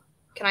lose weight?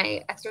 Can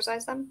I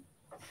exercise them?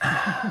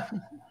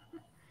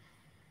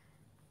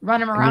 Run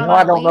them You around know, on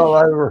I a don't know if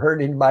leash. I've ever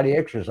heard anybody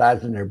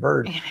exercising their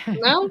birds.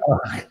 No?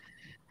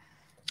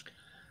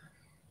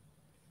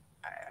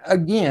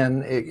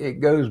 Again,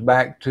 it goes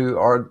back to,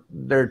 are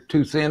they're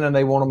too thin and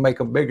they want to make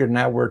them bigger.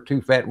 Now we're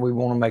too fat and we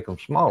want to make them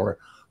smaller.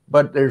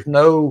 But there's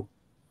no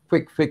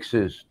quick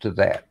fixes to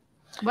that.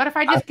 What if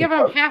I just give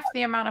them half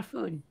the amount of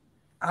food?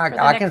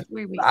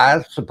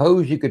 I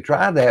suppose you could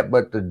try that,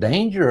 but the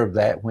danger of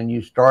that when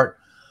you start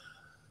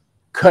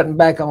cutting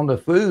back on the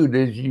food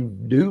is you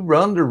do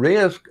run the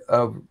risk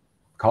of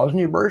causing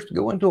your birds to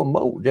go into a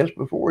molt just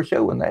before a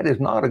show, and that is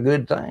not a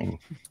good thing.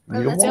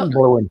 You don't want them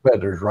blowing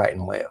feathers right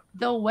and left.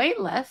 They'll weigh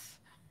less.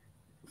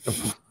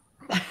 If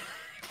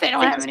they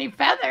don't have any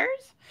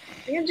feathers.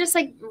 You just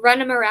like run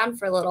them around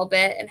for a little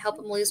bit and help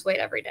them lose weight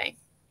every day.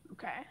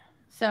 Okay.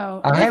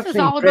 So this is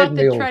all about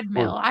the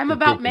treadmill. I'm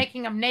about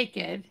making them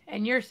naked,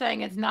 and you're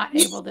saying it's not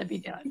able to be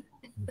done.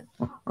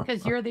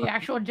 Because you're the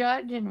actual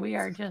judge and we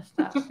are just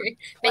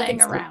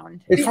playing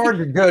around. It's hard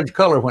to judge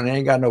color when they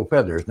ain't got no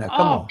feathers. Now,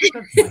 come on.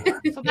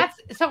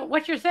 So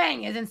what you're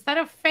saying is instead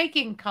of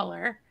faking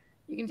color,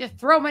 you can just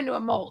throw them into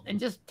a mold and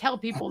just tell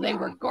people they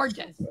were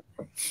gorgeous.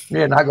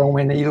 Yeah, not going to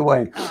win either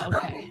way. Oh,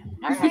 okay.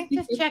 All right,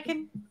 just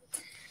checking.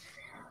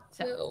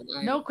 So,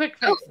 no quick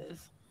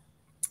fixes.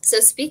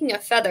 So speaking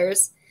of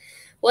feathers,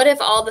 what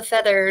if all the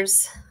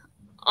feathers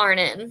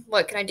aren't in?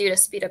 What can I do to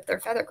speed up their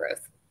feather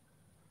growth?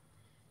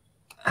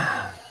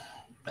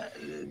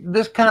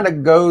 This kind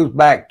of goes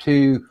back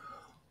to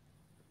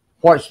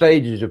what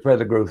stage is the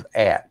feather growth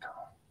at,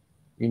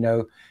 you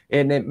know,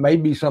 and it may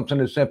be something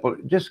as simple.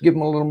 Just give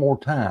them a little more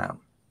time.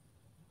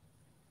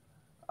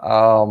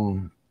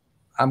 I'm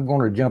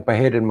going to jump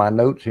ahead in my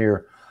notes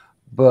here,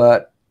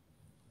 but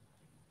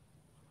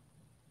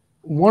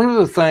one of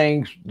the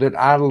things that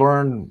I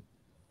learned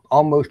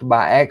almost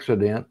by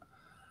accident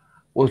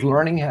was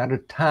learning how to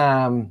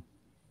time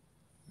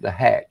the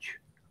hatch.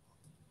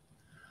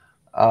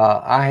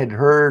 I had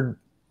heard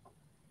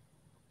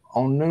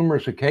on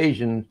numerous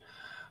occasions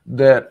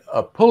that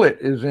a pullet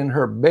is in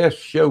her best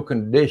show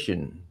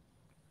condition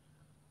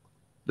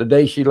the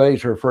day she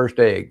lays her first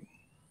egg.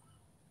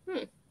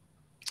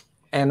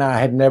 And I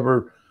had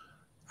never,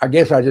 I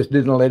guess I just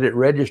didn't let it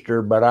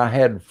register, but I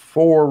had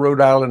 4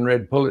 Rhode Island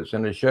red pullets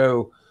in the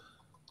show,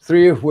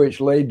 3 of which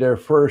laid their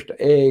first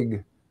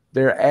egg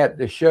there at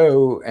the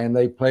show, and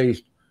they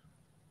placed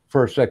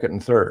first, second,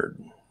 and third.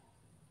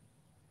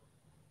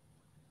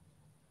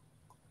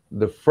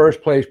 The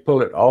first place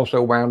pullet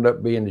also wound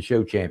up being the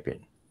show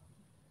champion.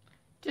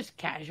 Just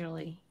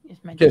casually.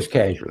 Just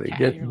casually.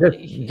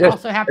 Just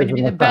also happened to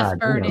be the best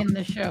bird in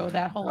the show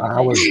that whole day. I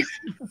was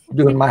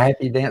doing my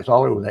happy dance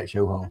all over that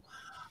show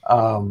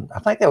home. I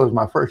think that was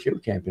my first show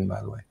champion,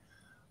 by the way.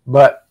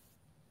 But,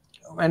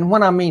 and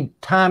when I mean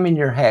timing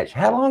your hatch,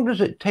 how long does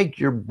it take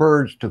your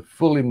birds to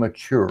fully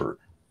mature?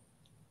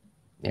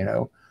 You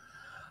know,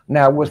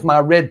 now with my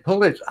red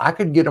pullets, I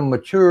could get them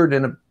matured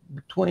in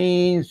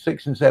between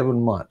 6 and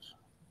 7 months.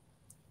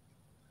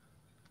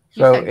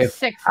 So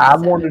if I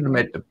wanted them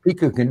at the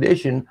peak of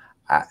condition,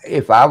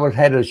 if I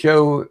had a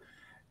show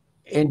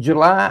in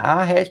July,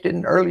 I hatched it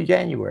in early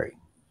January.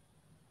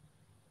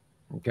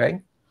 Okay.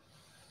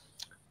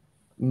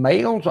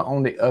 Males,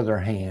 on the other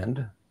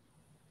hand,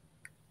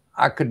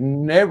 I could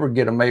never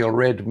get a male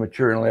red to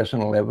mature in less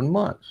than 11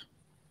 months.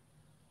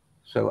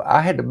 So I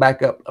had to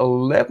back up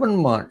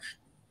 11 months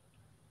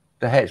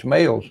to hatch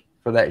males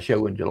for that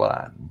show in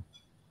July.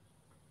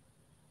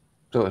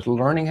 So it's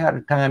learning how to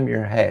time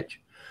your hatch.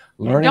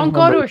 Don't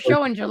go to a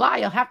show in July.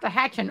 You'll have to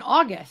hatch in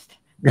August.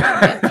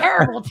 It'll be a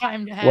terrible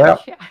time to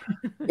hatch. Well,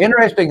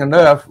 interesting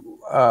enough,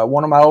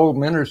 one of my old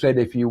mentors said,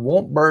 if you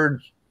want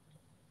birds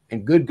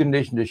in good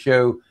condition to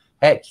show,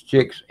 hatch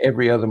chicks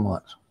every other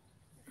month.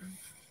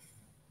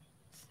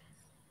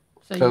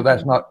 So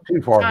that's not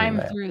too far from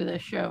that. Through the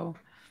show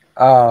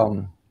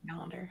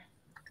calendar.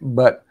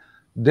 But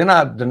then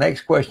the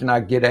next question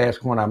I get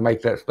asked when I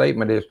make that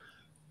statement is,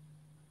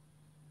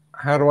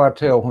 how do I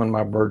tell when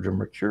my birds are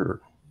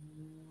mature?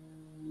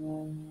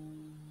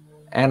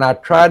 And I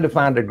tried to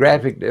find a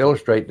graphic to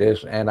illustrate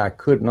this, and I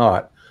could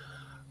not.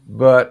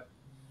 But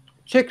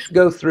chicks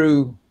go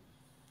through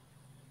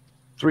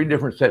 3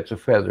 different sets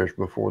of feathers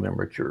before they're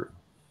mature.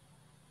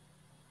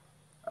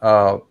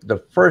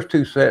 The first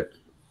 2 sets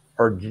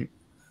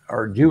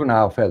are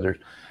juvenile feathers,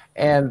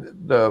 and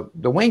the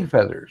wing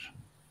feathers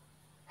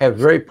have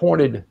very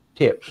pointed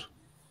tips,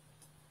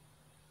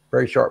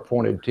 very sharp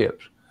pointed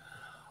tips.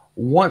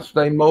 Once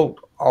they molt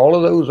all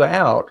of those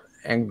out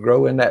and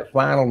grow in that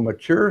final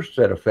mature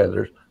set of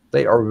feathers,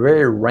 they are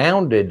very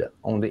rounded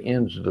on the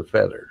ends of the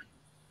feathers.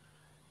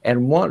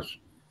 And once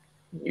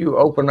you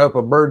open up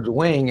a bird's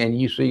wing and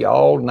you see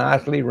all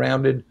nicely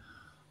rounded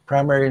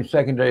primary and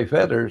secondary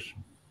feathers,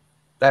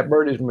 that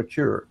bird is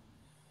mature.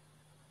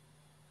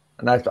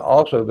 And that's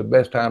also the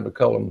best time to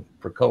cull them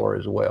for color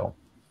as well.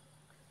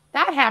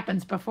 That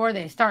happens before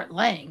they start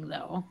laying,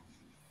 though.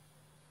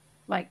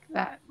 Like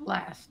that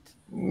last.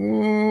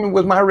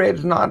 With my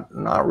reds, not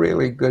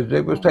really, because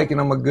it was taking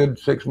them a good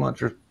 6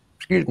 months or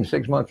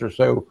 6 months or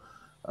so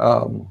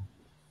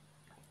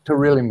to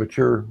really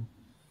mature,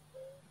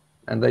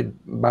 and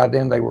by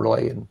then they were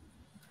laying.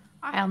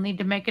 I'll need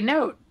to make a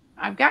note.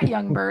 I've got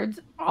young birds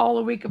all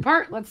a week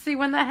apart. Let's see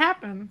when that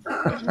happens.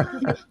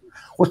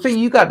 Well, see,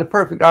 you got the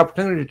perfect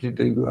opportunity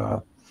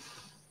to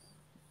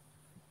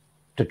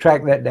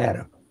track that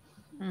data.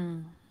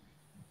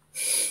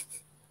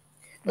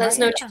 Let us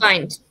know what you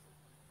find.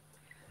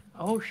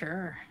 Oh,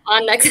 sure.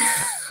 On next,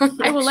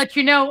 I will let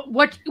you know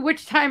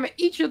which time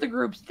each of the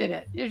groups did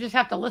it. You just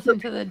have to listen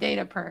to the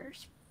data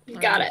pairs.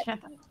 Got it.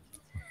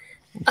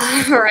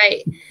 All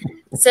right.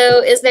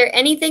 So is there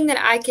anything that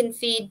I can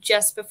feed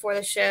just before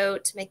the show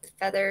to make the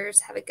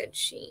feathers have a good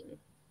sheen?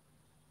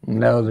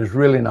 No, there's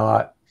really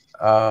not.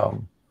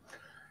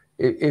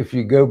 If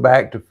you go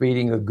back to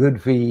feeding a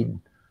good feed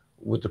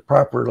with the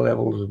proper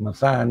levels of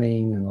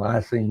methionine and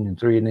lysine and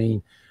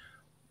threonine,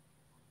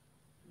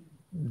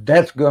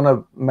 that's going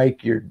to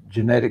make your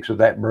genetics of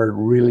that bird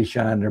really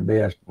shine their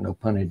best, no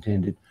pun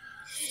intended.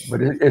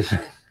 But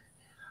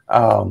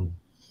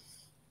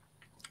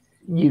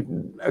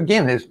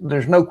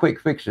there's no quick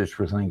fixes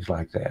for things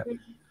like that.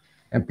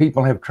 And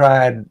people have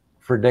tried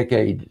for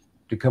decades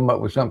to come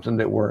up with something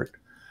that worked.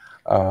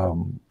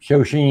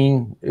 Show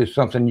sheen is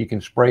something you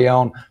can spray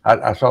on.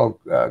 I saw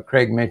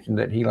Craig mention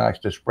that he likes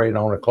to spray it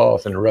on a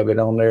cloth and rub it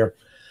on there.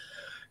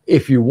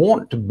 If you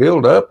want to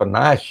build up a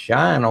nice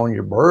shine on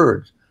your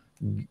birds,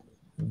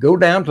 go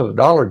down to the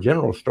Dollar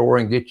General store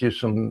and get you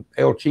some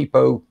El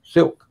Cheapo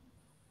silk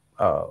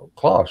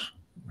cloths,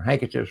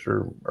 handkerchiefs,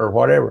 or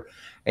whatever.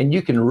 And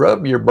you can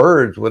rub your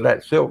birds with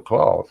that silk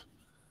cloth,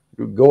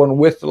 going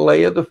with the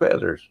lay of the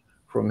feathers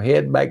from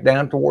head back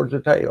down towards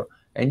the tail.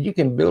 And you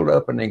can build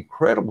up an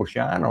incredible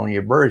shine on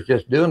your birds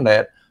just doing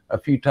that a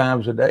few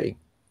times a day.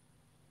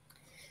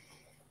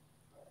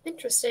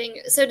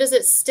 Interesting. So does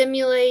it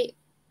stimulate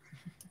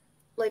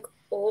like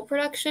oil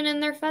production in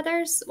their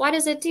feathers? Why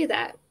does it do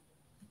that?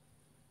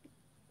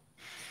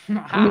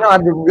 I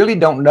really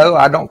don't know.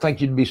 I don't think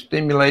you'd be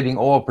stimulating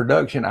oil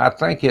production. I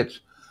think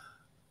it's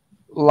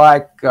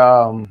like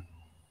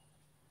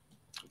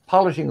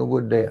polishing a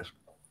wood desk.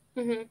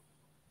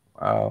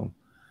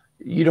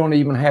 You don't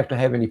even have to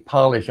have any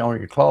polish on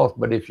your cloth,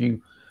 but if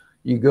you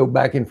go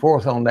back and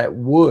forth on that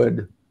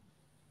wood,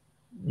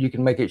 you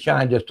can make it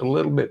shine just a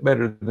little bit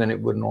better than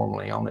it would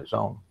normally on its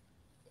own.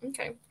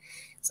 Okay.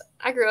 So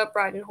I grew up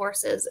riding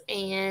horses,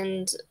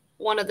 and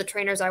one of the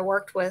trainers I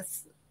worked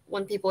with,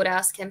 when people would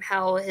ask him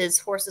how his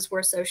horses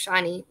were so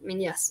shiny, I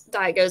mean, yes,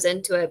 diet goes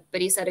into it, but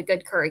he said a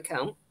good curry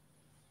comb.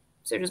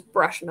 So just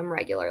brushing them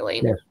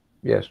regularly.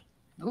 Yes.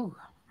 Ooh,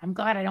 I'm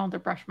glad I don't have to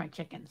brush my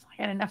chickens.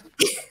 I had enough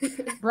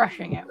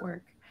brushing at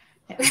work.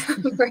 Yeah.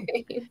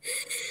 Right.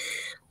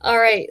 All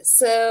right.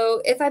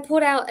 So if I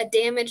pulled out a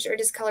damaged or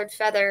discolored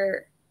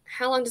feather,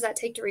 how long does that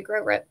take to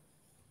regrow, Rip?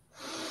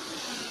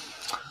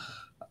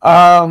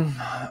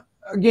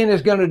 Again,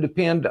 it's going to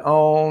depend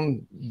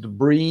on the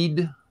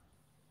breed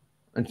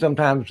and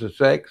sometimes the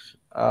sex.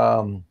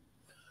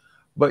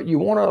 But you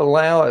want to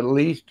allow at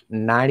least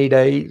 90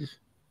 days.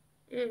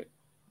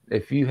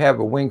 If you have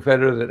a wing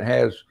feather that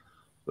has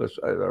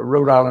a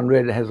Rhode Island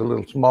red that has a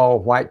little small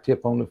white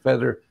tip on the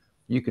feather,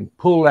 you can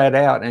pull that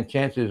out, and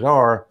chances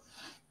are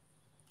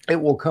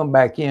it will come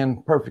back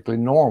in perfectly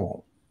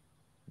normal.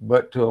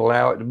 But to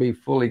allow it to be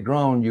fully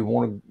grown, you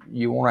want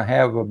to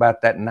have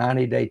about that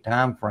 90-day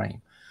time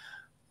frame.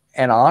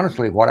 And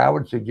honestly, what I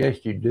would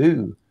suggest you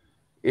do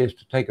is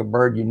to take a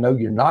bird you know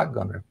you're not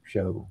going to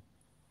show,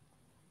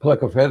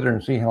 pluck a feather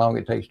and see how long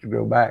it takes to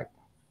grow back.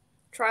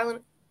 Trial and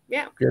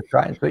yeah. Just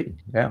try and see.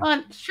 Yeah.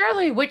 Well,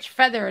 surely which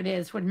feather it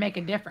is would make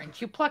a difference.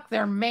 You pluck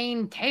their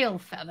main tail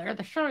feather.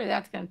 Surely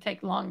that's going to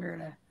take longer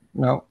to.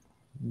 No.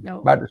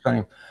 About the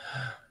same.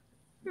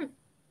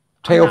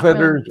 Tail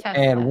feathers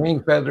and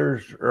wing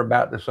feathers are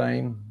about the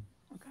same.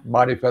 Okay.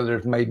 Body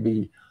feathers may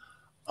be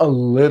a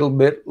little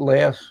bit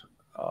less,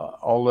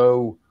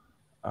 although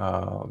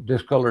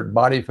discolored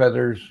body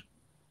feathers,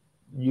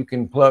 you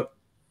can pluck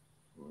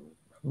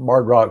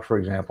barred rocks, for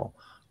example.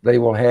 They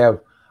will have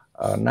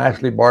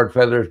nicely barred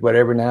feathers, but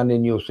every now and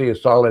then you'll see a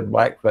solid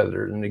black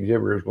feather, and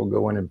exhibitors will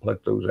go in and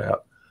pluck those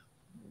out.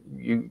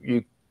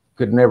 You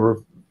could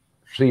never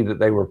see that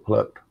they were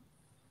plucked.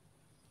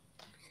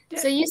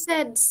 So you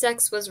said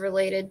sex was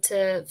related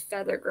to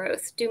feather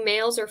growth. Do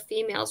males or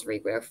females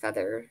regrow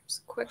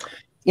feathers quicker?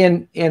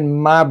 In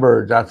my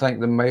birds, I think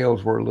the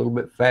males were a little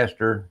bit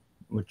faster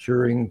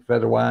maturing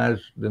feather-wise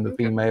than the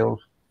females.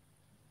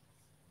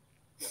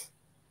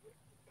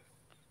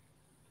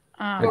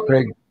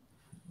 Craig,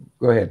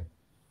 go ahead.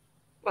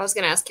 Well, I was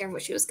going to ask Karen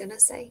what she was going to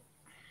say.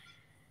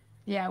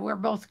 Yeah, we're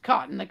both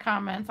caught in the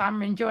comments.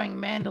 I'm enjoying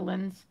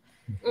Mandolin's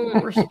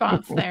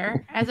response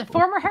there. As a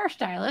former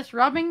hairstylist,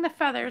 rubbing the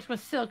feathers with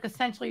silk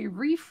essentially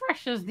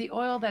refreshes the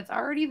oil that's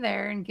already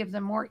there and gives a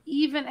more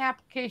even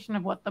application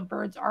of what the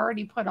birds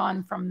already put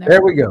on from their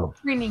There we go.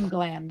 preening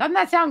gland. Doesn't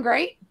that sound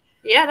great?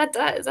 Yeah, that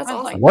does. That's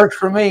awesome. like, Works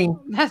for me.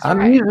 That's I'm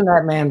right. using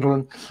that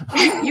mandolin.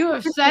 You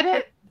have said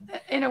it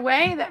in a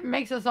way that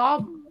makes us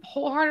all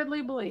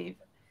wholeheartedly believe.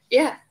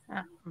 Yeah,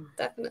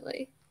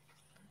 definitely.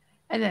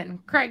 And then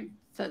Craig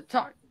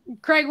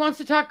wants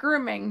to talk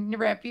grooming.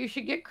 Rip, you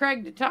should get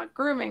Craig to talk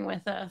grooming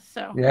with us.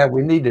 So Yeah,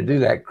 we need to do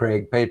that,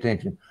 Craig. Pay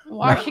attention.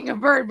 Washing a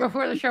bird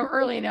before the show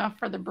early enough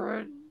for the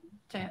bird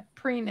to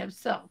preen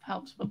himself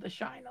helps with the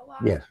shine a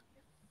lot. Yes.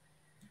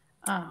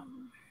 All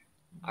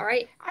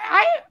right.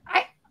 I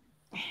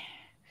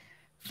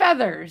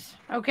feathers,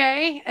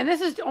 okay? And this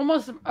is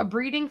almost a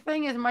breeding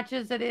thing as much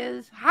as it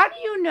is. How do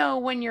you know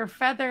when your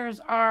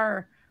feathers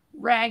are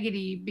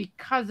raggedy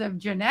because of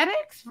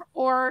genetics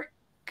or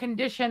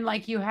condition,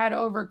 like you had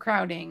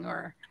overcrowding?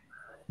 Or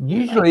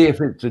usually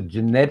if it's a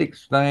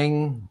genetics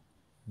thing,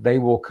 they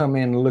will come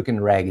in looking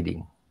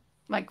raggedy,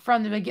 like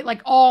from the beginning,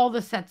 like all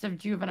the sets of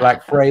juvenile,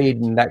 like frayed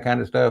and that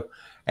kind of stuff.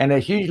 And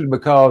it's usually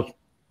because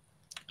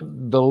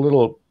the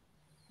little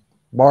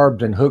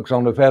barbs and hooks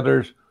on the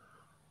feathers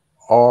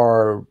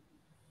are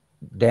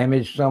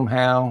damaged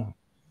somehow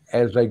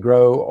as they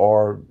grow,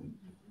 or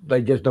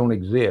they just don't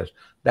exist.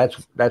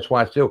 That's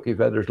why silky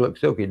feathers look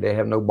silky. They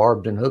have no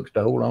barbs and hooks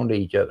to hold on to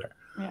each other.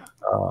 Yeah.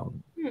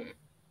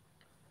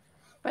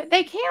 But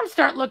they can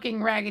start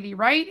looking raggedy,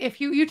 right?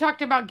 If you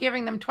talked about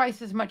giving them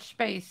twice as much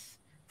space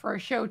for a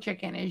show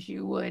chicken as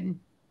you would.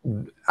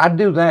 I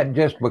do that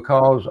just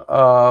because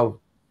of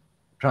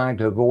trying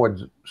to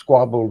avoid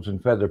squabbles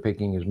and feather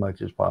picking as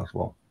much as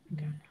possible.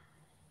 Okay.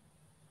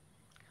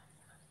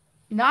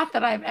 Not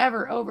that I've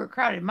ever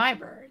overcrowded my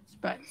birds,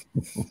 but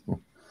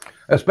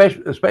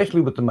especially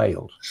with the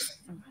males.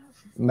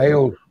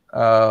 Males,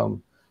 I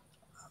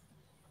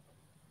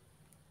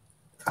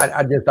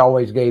just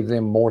always gave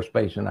them more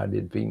space than I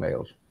did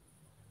females,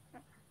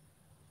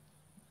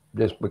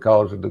 just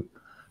because of the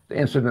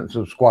incidence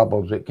of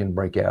squabbles that can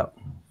break out.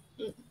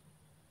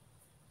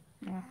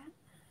 All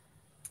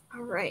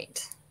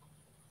right.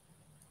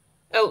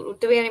 Oh,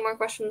 do we have any more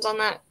questions on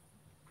that?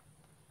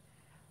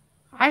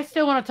 I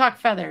still want to talk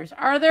feathers.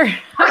 Are there,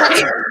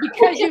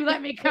 because you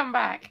let me come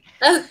back.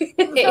 Okay.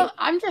 So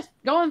I'm just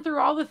going through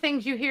all the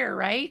things you hear,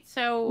 right?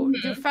 So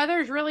do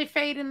feathers really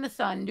fade in the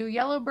sun? Do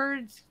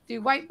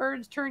white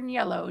birds turn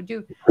yellow?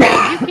 You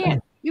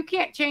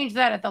can't change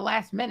that at the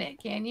last minute,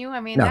 can you? I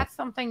mean, No. That's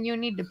something you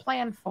need to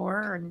plan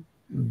for. And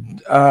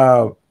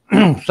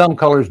some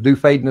colors do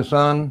fade in the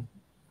sun.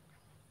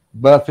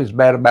 Buff is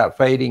bad about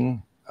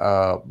fading.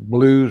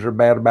 Blues are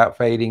bad about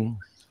fading.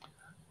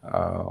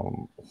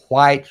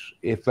 Whites,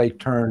 if they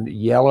turn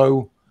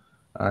yellow,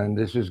 and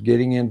this is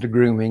getting into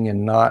grooming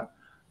and not,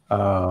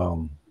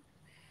 but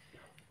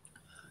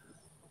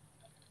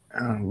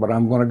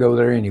I'm going to go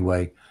there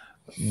anyway.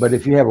 But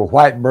if you have a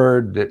white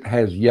bird that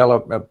has yellow,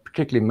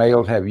 particularly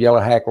males have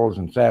yellow hackles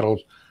and saddles,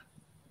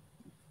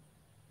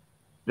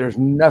 there's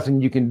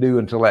nothing you can do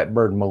until that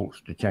bird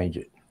molts to change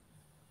it.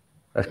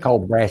 That's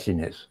called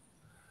brassiness,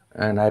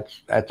 and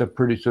that's a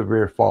pretty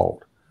severe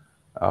fault.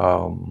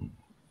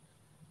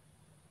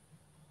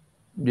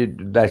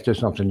 That's just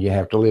something you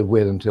have to live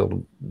with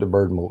until the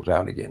bird molts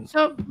out again.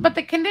 So, but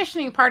the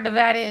conditioning part of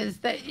that is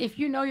that if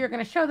you know you're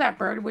going to show that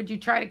bird, would you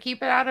try to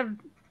keep it out of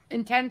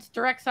intense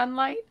direct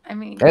sunlight? I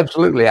mean,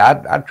 absolutely.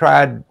 I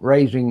tried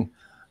raising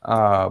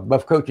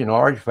buff coaching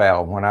large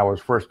fowl when I was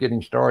first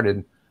getting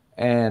started,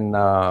 and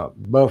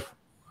buff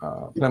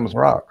Plymouth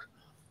Rocks.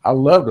 I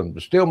loved them.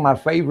 They're still my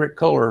favorite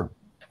color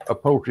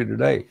of poultry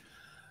today.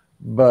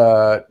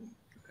 But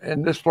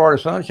in this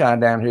Florida sunshine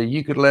down here,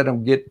 you could let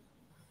them get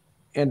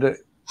into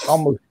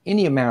almost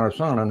any amount of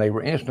sun and they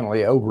were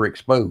instantly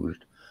overexposed.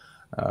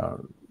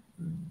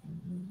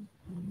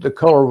 The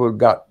color would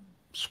got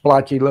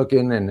splotchy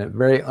looking and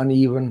very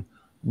uneven.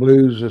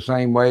 Blues the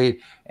same way.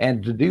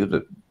 And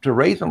to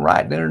raise them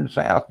right there in the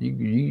south,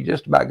 you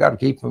just about got to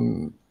keep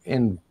them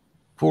in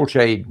full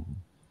shade.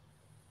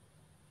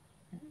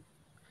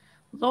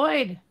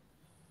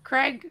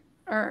 Craig,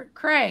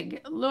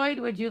 Lloyd,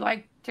 would you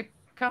like to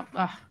come?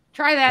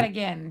 Try that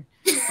again,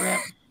 Rip.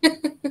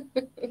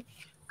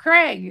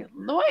 Craig,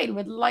 Lloyd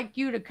would like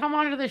you to come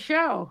onto the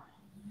show.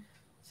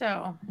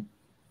 So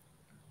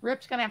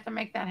Rip's going to have to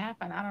make that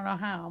happen. I don't know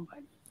how,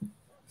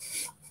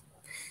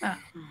 but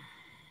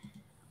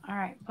all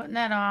right, putting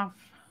that off.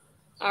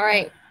 All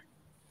right.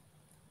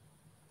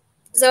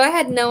 So I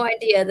had no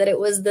idea that it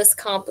was this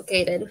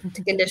complicated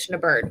to condition a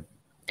bird.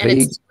 And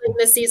it's too late in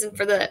the season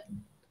for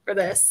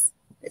this.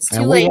 It's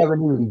too late. We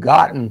haven't even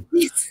gotten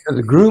to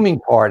the grooming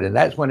part, and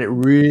that's when it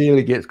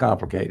really gets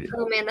complicated.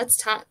 Oh man, that's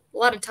time. A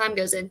lot of time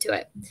goes into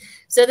it.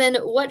 So then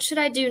what should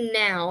I do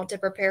now to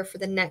prepare for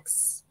the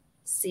next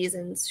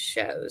season's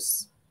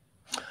shows?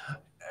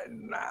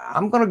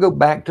 I'm going to go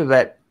back to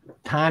that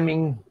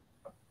timing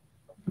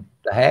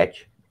the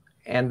hatch,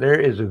 and there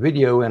is a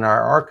video in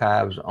our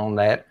archives on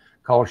that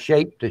called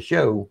Shape to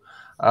Show.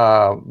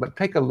 But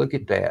take a look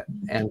at that,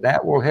 and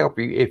that will help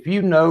you. If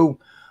you know,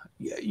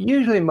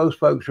 usually most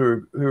folks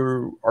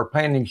who are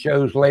planning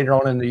shows later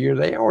on in the year,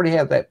 they already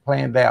have that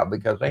planned out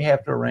because they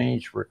have to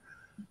arrange for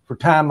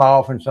time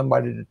off and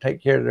somebody to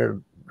take care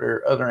of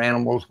their other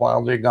animals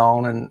while they're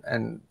gone,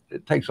 and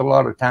it takes a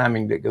lot of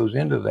timing that goes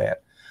into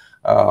that.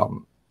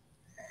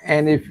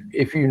 And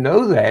if you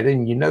know that,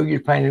 and you know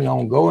you're planning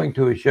on going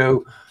to a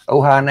show,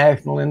 Ohio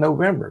National in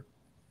November,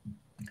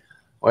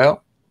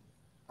 well,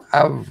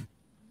 I've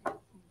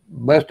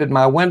busted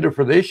my window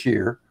for this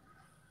year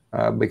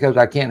because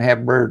I can't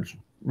have birds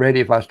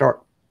ready if I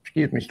start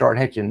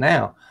hatching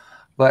now.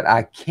 But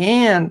I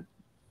can,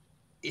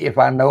 if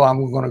I know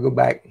I'm going to go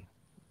back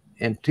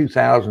in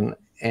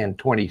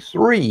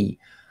 2023,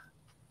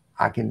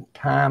 I can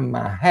time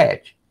my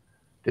hatch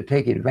to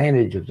take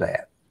advantage of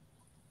that.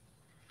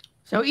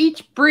 So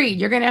each breed,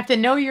 you're going to have to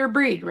know your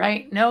breed,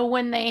 right? Know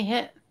when they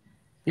hit.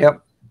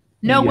 Yep.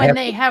 Know when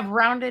they have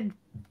rounded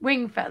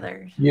wing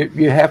feathers.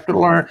 You have to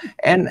learn,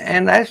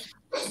 and that's,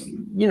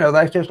 you know,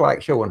 that's just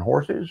like showing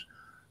horses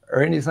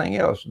or anything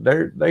else.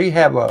 They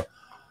have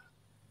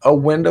a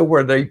window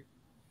where they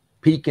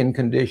peak in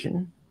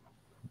condition.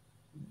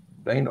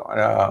 They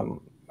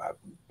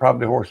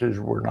probably horses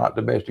were not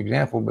the best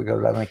example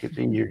because I think it's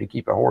easier to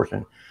keep a horse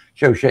in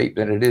show shape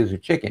than it is a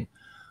chicken.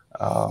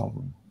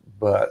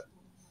 But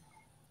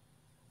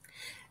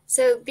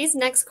so these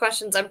next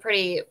questions, I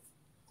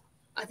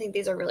think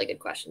these are really good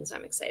questions.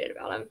 I'm excited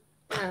about them.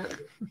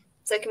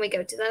 So can we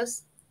go to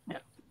those? Yeah.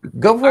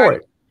 Go for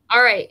it.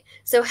 All right.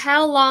 So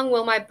how long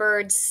will my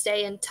birds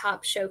stay in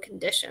top show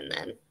condition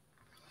then?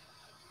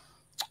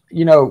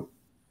 You know,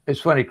 it's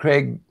funny,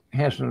 Craig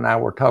Hansen and I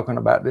were talking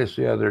about this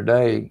the other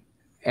day.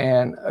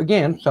 And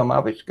again, some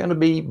of it's going to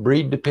be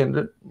breed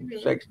dependent,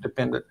 sex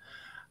dependent.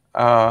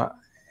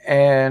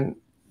 And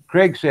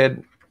Craig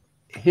said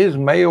his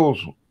males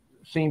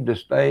seem to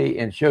stay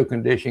in show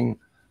condition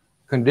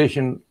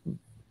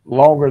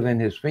longer than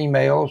his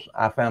females.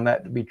 I found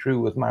that to be true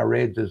with my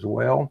reds as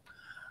well.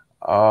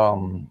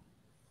 You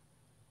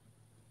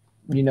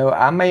know,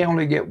 I may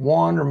only get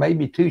one or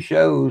maybe two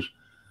shows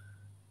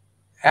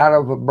out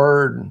of a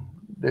bird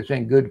that's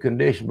in good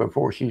condition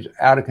before she's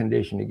out of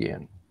condition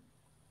again.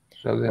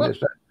 So then it's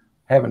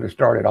having to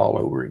start it all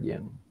over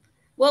again.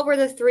 What were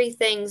the three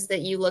things that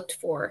you looked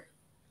for?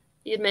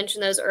 You'd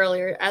mentioned those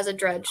earlier as a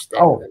dredge.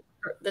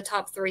 The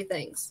top three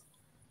things.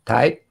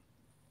 Type,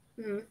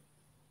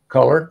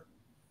 color,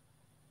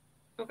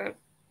 okay,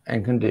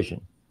 and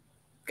condition.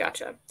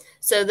 Gotcha.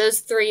 So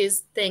those three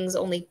things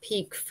only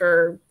peak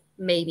for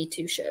maybe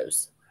two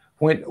shows.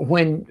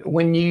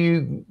 When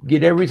you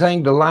get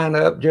everything to line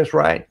up just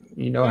right,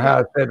 you know how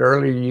I said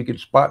earlier you could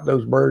spot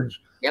those birds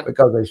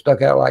because they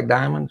stuck out like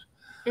diamonds.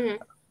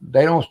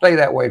 They don't stay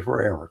that way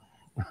forever.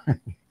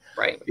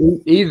 Right.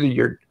 Either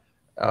your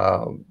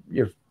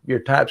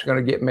type's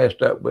going to get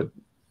messed up with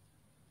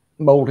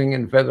molting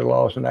and feather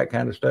loss and that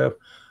kind of stuff.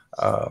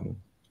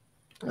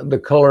 The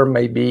color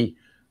may be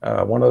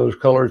one of those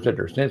colors that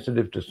are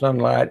sensitive to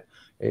sunlight.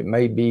 It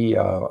may be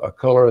a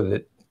color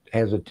that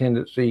has a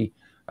tendency,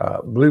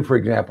 blue, for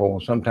example, will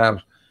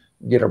sometimes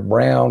get a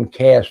brown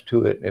cast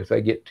to it if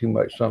they get too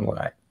much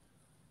sunlight.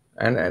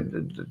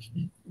 And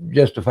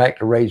just the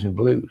fact of raising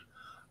blues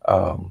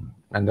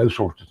and those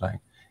sorts of things.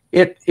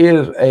 It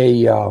is a,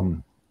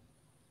 you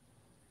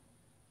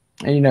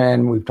know,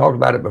 and we've talked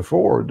about it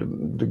before,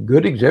 the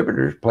good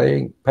exhibitors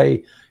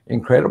pay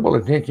incredible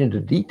attention to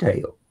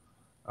detail.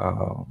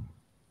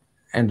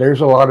 And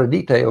there's a lot of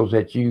details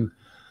that you,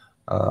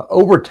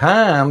 over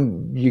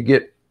time, you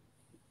get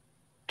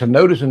to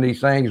noticing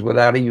these things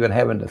without even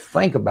having to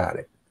think about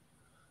it.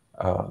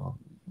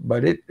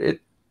 But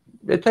it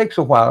takes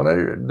a while.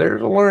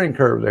 There's a learning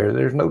curve there.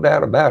 There's no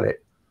doubt about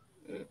it.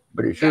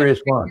 But it sure is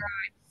fun.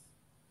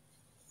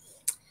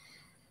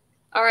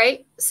 All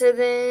right. So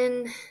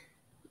then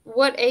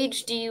what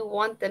age do you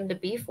want them to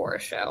be for a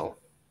show?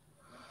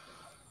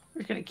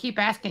 We're going to keep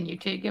asking you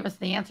to give us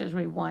the answers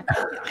we want.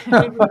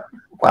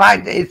 Well,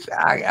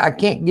 I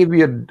can't give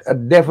you a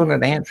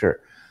definite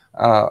answer.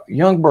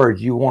 Young birds,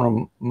 you want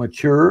them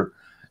mature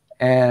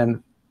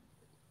and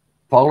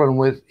falling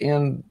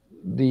within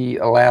the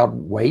allowed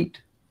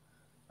weight.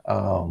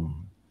 You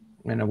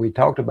know, we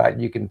talked about,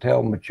 you can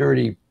tell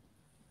maturity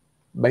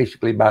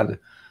basically by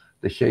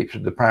the shapes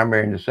of the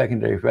primary and the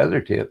secondary feather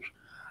tips.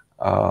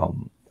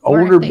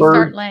 Older birds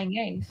start laying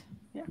eggs.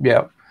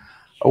 Yeah.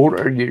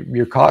 Older,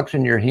 your cocks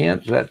and your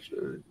hens, that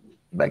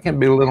can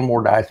be a little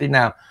more dicey.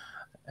 Now,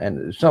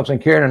 and something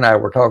Karen and I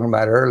were talking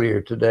about earlier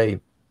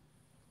today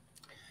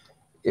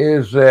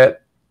is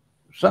that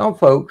some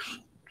folks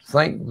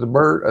think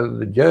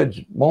the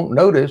judge won't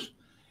notice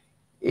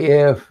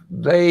if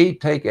they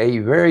take a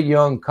very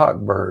young cock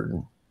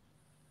bird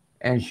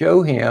and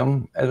show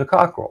him as a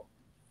cockerel.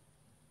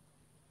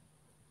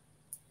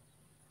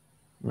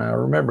 Now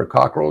remember,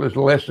 cockerel is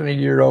less than a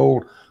year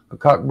old. A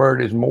cock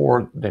bird is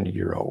more than a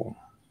year old,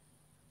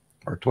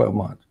 or 12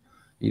 months.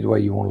 Either way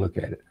you want to look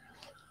at it.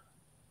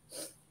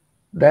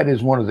 That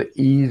is one of the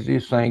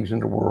easiest things in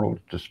the world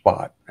to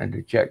spot and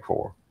to check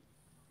for.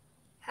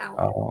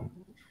 How?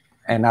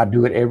 And I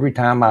do it every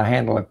time I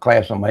handle a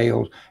class of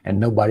males, and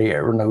nobody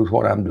ever knows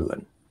what I'm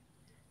doing.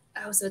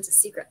 Oh, so it's a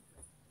secret.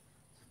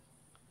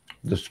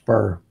 The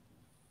spur.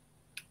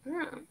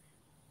 Hmm.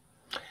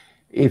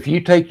 If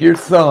you take your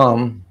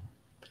thumb,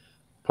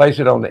 place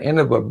it on the end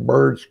of a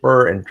bird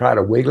spur, and try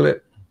to wiggle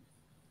it,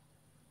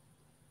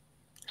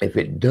 if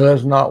it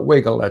does not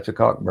wiggle, that's a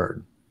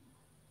cockbird.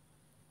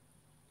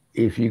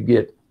 If you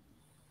get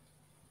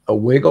a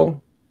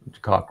wiggle, it's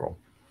a cockerel.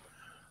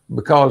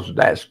 Because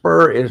that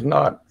spur is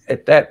not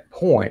at that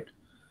point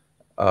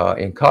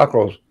in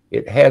cockerels,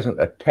 it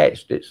hasn't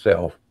attached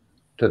itself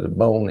to the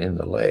bone in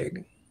the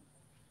leg.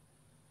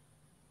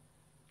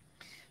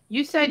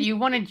 You said you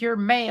wanted your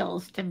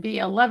males to be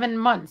 11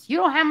 months. You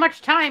don't have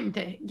much time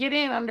to get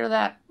in under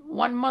that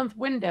 1 month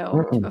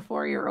window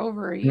before you're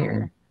over a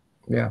year.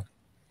 Yeah.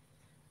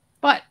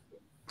 But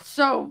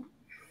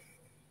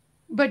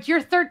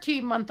you're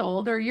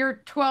 13-month-old or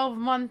you're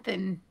 12-month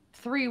and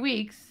 3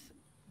 weeks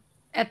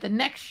at the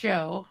next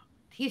show.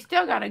 He's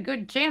still got a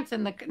good chance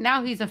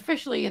now he's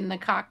officially in the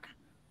cock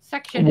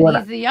section and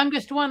he's the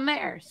youngest one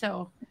there.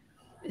 So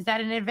is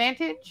that an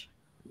advantage?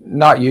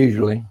 Not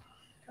usually.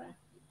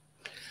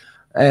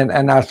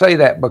 And I say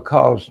that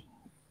because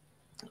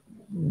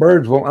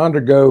birds will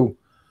undergo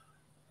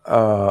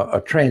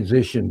a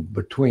transition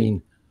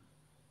between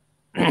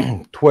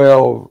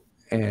 12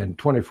 and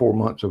 24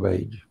 months of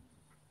age.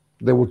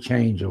 They will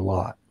change a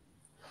lot.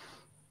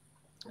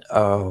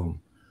 So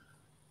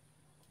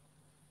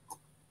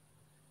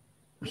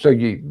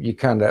you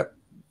kind of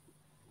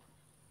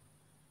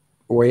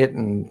weigh it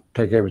and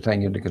take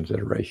everything into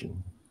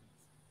consideration.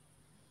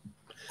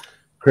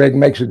 Craig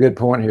makes a good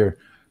point here.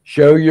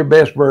 Show your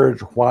best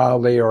birds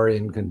while they are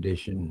in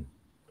condition.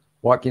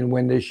 What can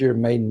win this year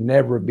may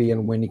never be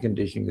in winning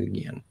condition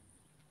again.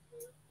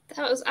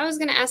 I was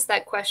going to ask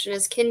that question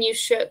is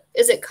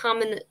it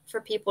common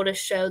for people to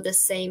show the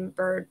same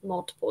bird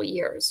multiple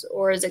years,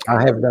 or is it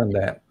I have done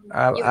that.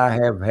 I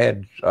have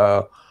had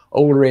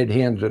old red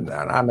hens, and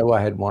I know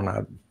I had one.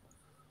 I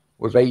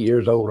was 8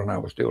 years old and I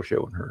was still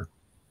showing her.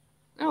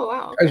 Oh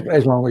wow.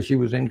 As long as she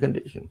was in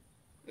condition.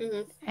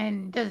 Mm-hmm.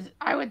 And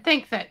I would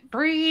think that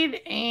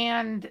breed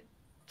and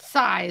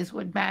size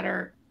would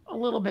matter a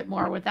little bit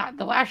more with that.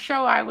 The last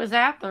show I was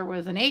at, there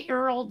was an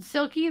 8-year-old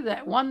silky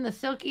that won the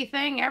silky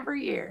thing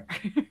every year.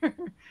 Do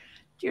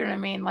you know what I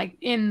mean? Like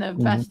in the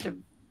best of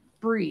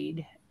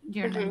breed. Do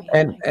you know what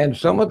I mean? And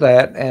some of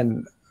that,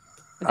 and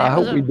I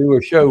hope we do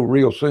a show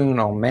real soon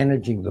on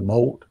managing the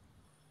molt.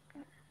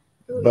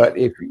 But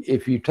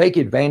if you take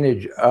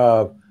advantage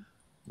of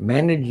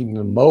managing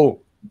the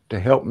molt to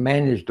help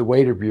manage the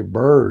weight of your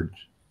birds,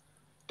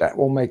 that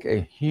will make a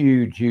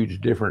huge,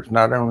 huge difference,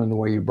 not only in the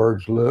way your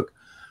birds look,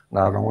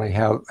 not only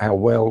how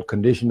well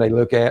conditioned they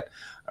look in,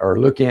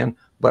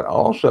 but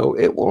also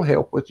it will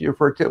help with your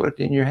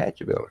fertility and your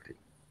hatchability.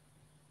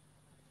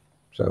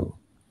 So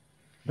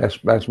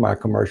that's my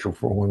commercial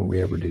for when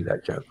we ever do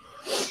that show.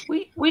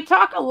 We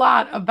talk a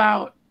lot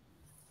about,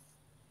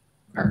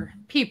 or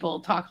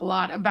people talk a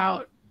lot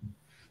about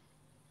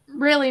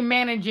really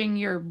managing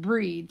your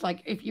breeds.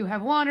 Like if you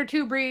have 1 or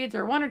 2 breeds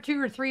or 1 or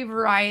 2 or 3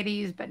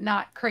 varieties, but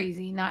not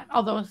crazy,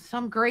 although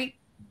some great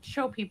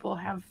show people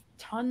have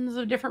tons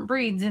of different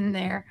breeds in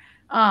there.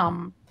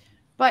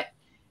 But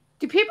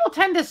do people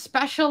tend to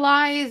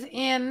specialize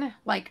in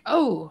like,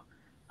 oh,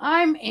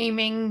 I'm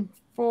aiming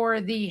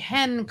for the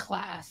hen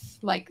class.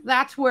 Like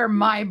that's where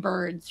my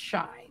birds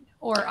shine.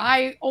 Or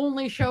I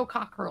only show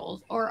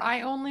cockerels, or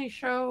I only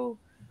show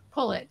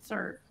pullets,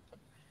 or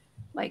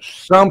like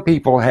some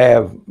people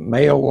have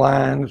male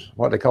lines,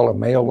 what they call a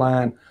male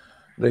line.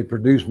 They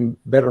produce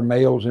better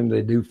males than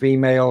they do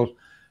females.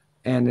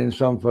 And then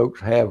some folks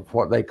have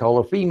what they call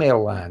a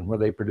female line, where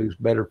they produce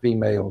better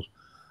females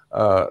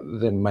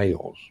than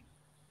males.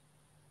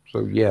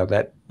 So yeah,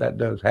 that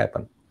does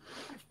happen.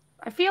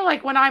 I feel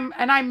like when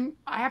I'm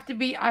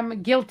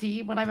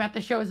guilty when I'm at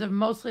the shows of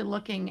mostly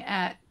looking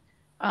at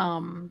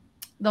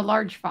the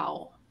large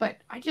fowl. But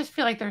I just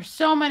feel like there's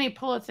so many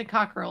pullets and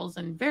cockerels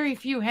and very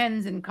few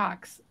hens and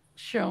cocks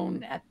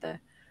shown at the.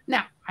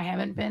 Now, I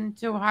haven't been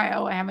to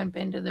Ohio. I haven't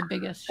been to the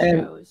biggest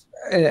shows.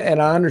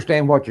 And I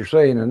understand what you're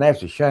saying, and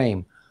that's a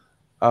shame.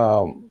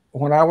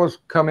 When I was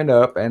coming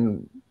up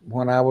and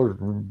when I was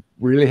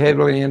really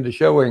heavily into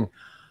showing,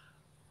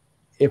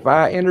 if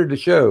I entered the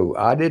show,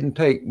 I didn't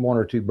take 1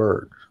 or 2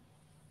 birds.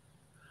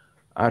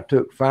 I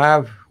took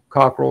 5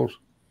 cockerels,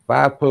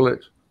 5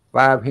 pullets,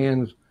 5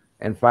 hens,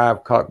 and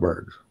 5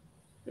 cockbirds.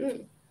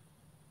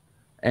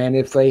 And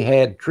if they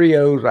had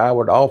trios, I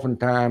would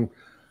oftentimes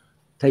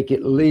take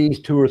at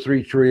least 2 or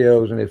 3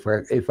 trios. And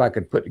if I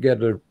could put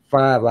together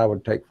 5, I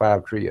would take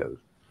 5 trios.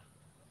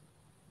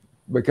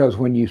 Because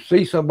when you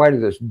see somebody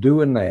that's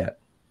doing that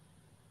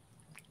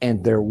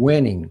and they're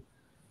winning,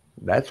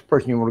 that's the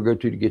person you want to go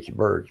to get your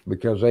birds,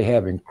 because they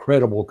have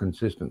incredible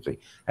consistency.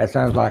 That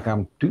sounds like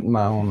I'm tooting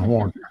my own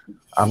horn.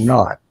 I'm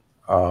not.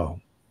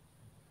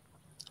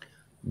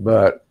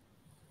 But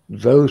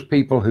those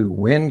people who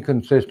win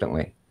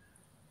consistently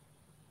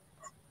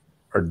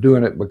are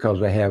doing it because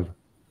they have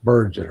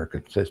birds that are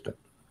consistent.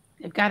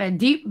 They've got a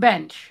deep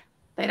bench.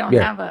 They don't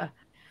Yeah. have a.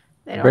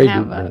 They don't Very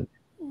have deep a bench.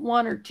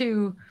 one or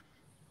two.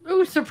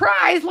 Ooh,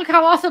 surprise! Look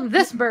how awesome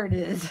this bird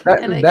is,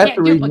 and they That's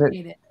can't the reason that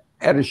duplicate it.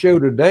 at a show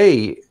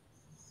today,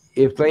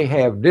 if they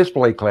have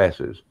display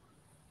classes,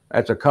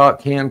 that's a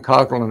cock, hen,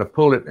 cockerel, and a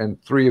pullet,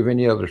 and 3 of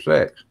any other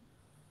sex.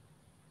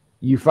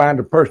 You find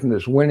a person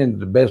that's winning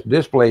the best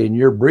display in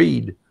your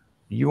breed,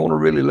 you want to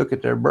really look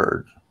at their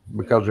birds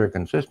because they're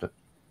consistent.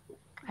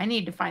 I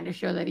need to find a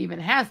show that even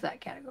has that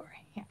category.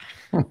 Yeah.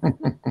 I'm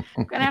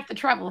gonna have to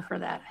travel for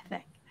that, I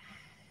think.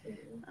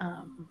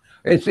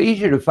 It's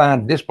easier to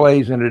find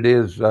displays than it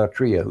is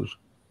trios.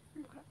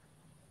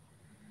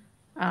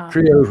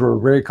 Trios were a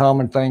very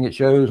common thing at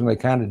shows, and they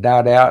kind of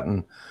died out.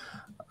 And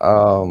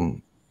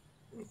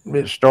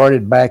it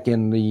started back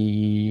in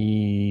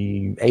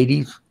the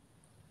 80s.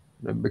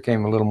 It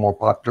became a little more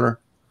popular.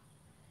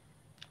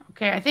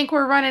 Okay, I think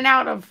we're running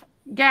out of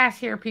gas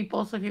here,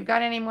 people. So if you've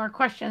got any more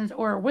questions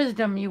or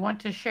wisdom you want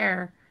to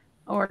share,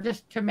 or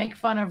just to make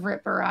fun of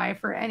Rip or I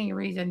for any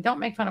reason, don't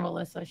make fun of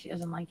Alyssa. She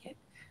doesn't like it.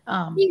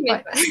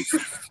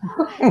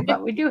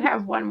 But we do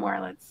have one more.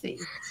 Let's see.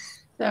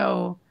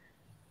 So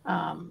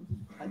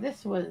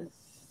this was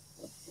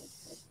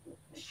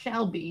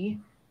Shelby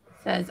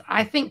says,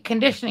 I think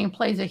conditioning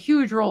plays a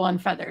huge role on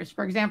feathers.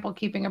 For example,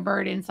 keeping a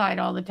bird inside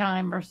all the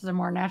time versus a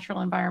more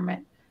natural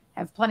environment,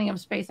 have plenty of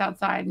space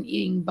outside, and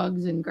eating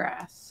bugs and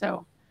grass.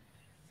 So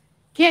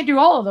can't do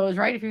all of those,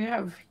 right? If you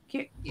have,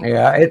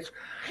 yeah, it's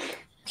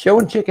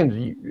showing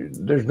chickens.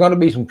 There's going to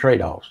be some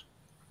trade-offs.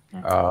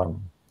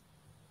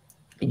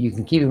 You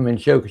can keep them in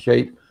show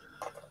shape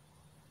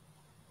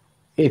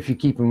if you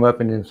keep them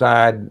up and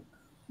inside,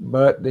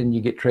 but then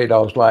you get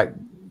trade-offs like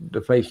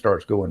the face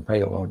starts going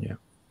pale on you,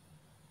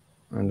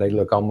 and they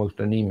look almost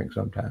anemic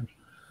sometimes.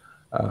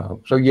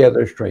 So yeah,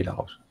 there's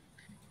trade-offs.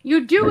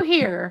 You do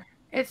hear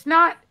it's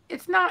not.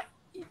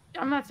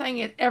 I'm not saying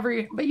it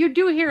but you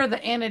do hear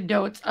the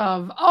anecdotes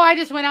of, oh, I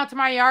just went out to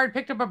my yard,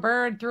 picked up a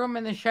bird, threw him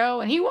in the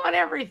show, and he won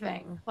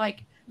everything.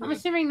 Like, I'm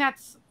assuming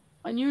that's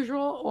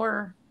unusual,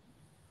 or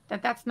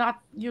that's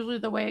not usually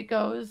the way it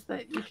goes.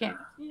 That you can't.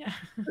 Yeah.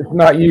 It's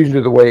not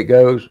usually the way it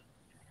goes.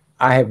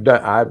 I have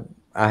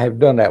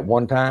done that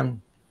one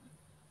time.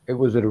 It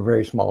was at a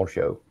very small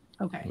show.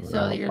 Okay,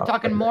 so you're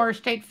talking more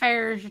state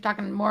fairs. You're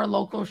talking more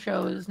local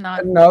shows,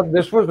 not. No,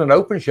 this was an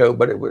open show,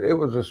 but it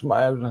was a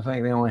small. I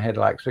think they only had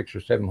like 600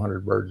 or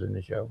 700 birds in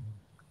the show.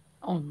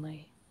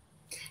 Only.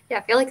 Yeah,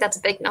 I feel like that's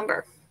a big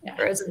number,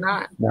 or is it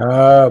not?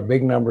 No,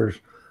 big numbers.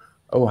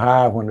 Oh,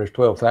 high when there's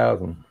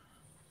 12,000.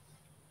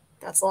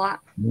 That's a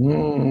lot.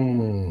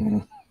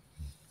 I'm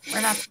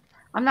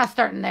not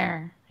starting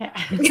there. Yeah.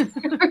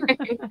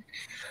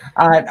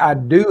 I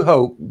do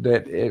hope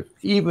that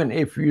even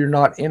if you're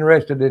not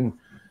interested in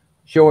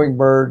showing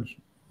birds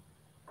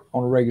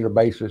on a regular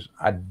basis,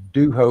 I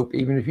do hope,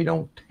 even if you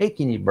don't take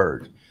any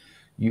birds,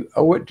 you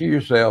owe it to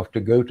yourself to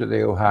go to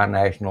the Ohio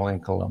National in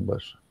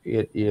Columbus.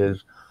 It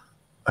is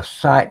a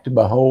sight to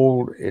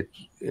behold.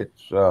 It's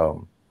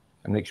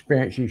an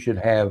experience you should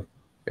have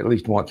at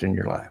least once in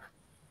your life.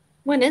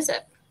 When is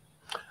it?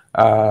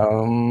 I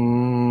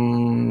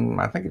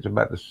think it's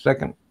about the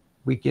second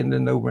weekend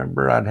in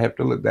November. I'd have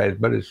to look at it,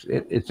 but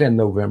it's in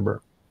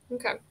November.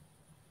 Okay.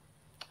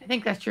 I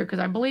think that's true because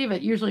I believe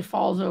it usually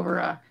falls over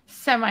a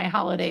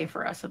semi-holiday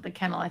for us at the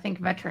kennel. I think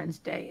Veterans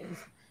Day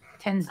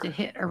tends to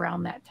hit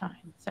around that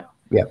time. So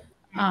yeah.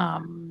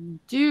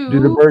 Do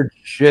the birds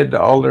shed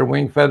all their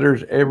wing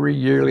feathers every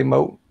yearly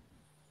molt?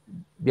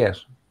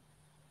 Yes.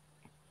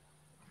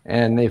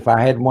 And if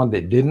I had one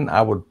that didn't,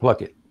 I would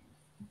pluck it,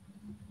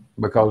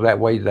 because that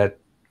way that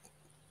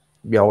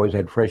you always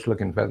had fresh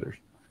looking feathers.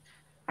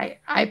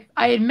 I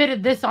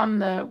admitted this on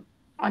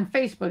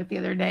Facebook the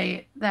other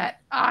day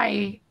that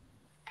I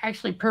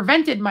actually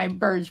prevented my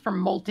birds from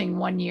molting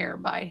one year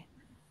by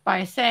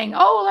saying,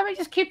 oh, let me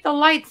just keep the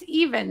lights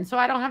even so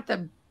I don't have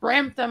to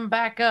ramp them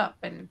back up.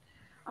 And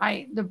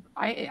I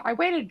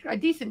waited a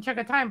decent chunk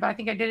of time, but I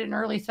think I did it in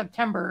early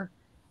September,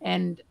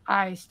 and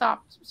I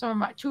stopped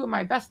two of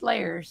my best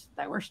layers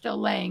that were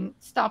still laying,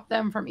 stopped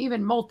them from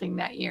even molting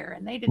that year,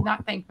 and they did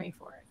not thank me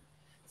for it.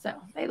 So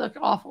they looked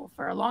awful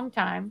for a long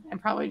time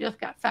and probably just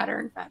got fatter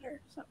and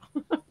fatter. So,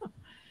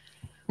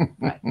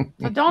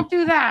 so don't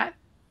do that.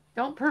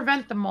 Don't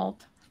prevent the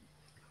molt.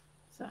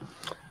 So.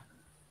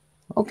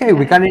 Okay,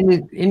 we got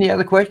any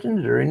other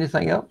questions or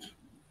anything else?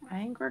 I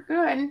think we're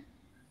good.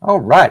 All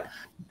right.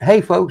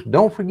 Hey, folks,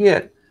 don't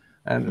forget,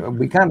 and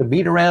we kind of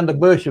beat around the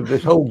bush of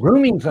this whole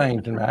grooming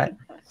thing tonight,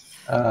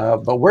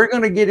 but we're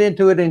going to get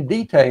into it in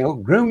detail.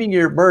 Grooming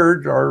your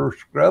birds, or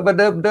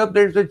scrub-a-dub-dub,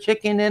 there's a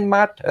chicken in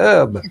my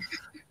tub.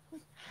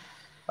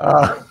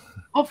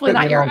 Hopefully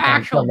not your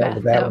actual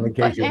bathtub,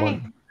 but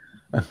hey.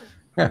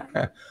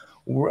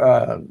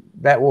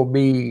 That will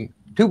be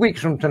 2 weeks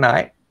from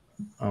tonight,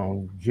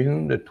 on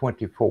June the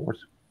 24th.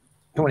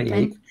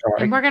 28th.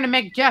 Sorry. And we're going to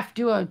make Jeff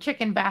do a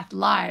chicken bath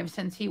live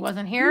since he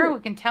wasn't here. We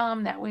can tell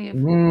him that we've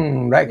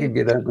That could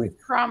get ugly.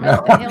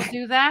 promised that he'll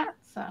do that.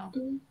 So,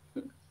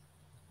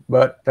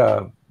 but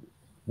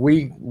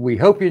we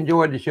hope you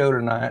enjoyed the show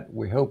tonight.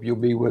 We hope you'll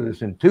be with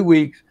us in 2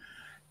 weeks.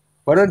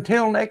 But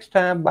until next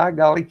time, by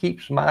golly,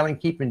 keep smiling,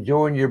 keep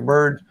enjoying your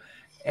birds,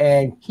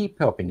 and keep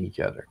helping each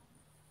other.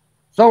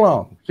 So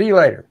long. See you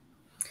later.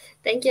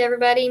 Thank you,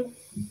 everybody.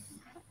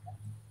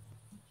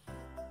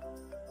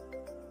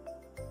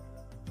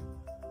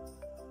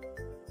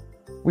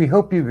 We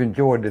hope you've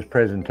enjoyed this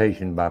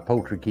presentation by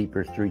Poultry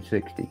Keepers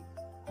 360.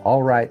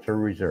 All rights are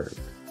reserved.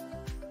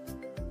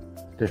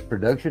 This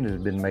production has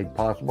been made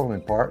possible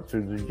in part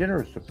through the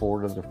generous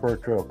support of the Fur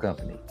Trail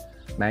Company,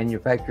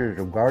 manufacturers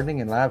of gardening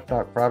and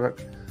livestock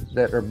products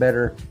that are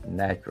better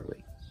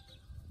naturally.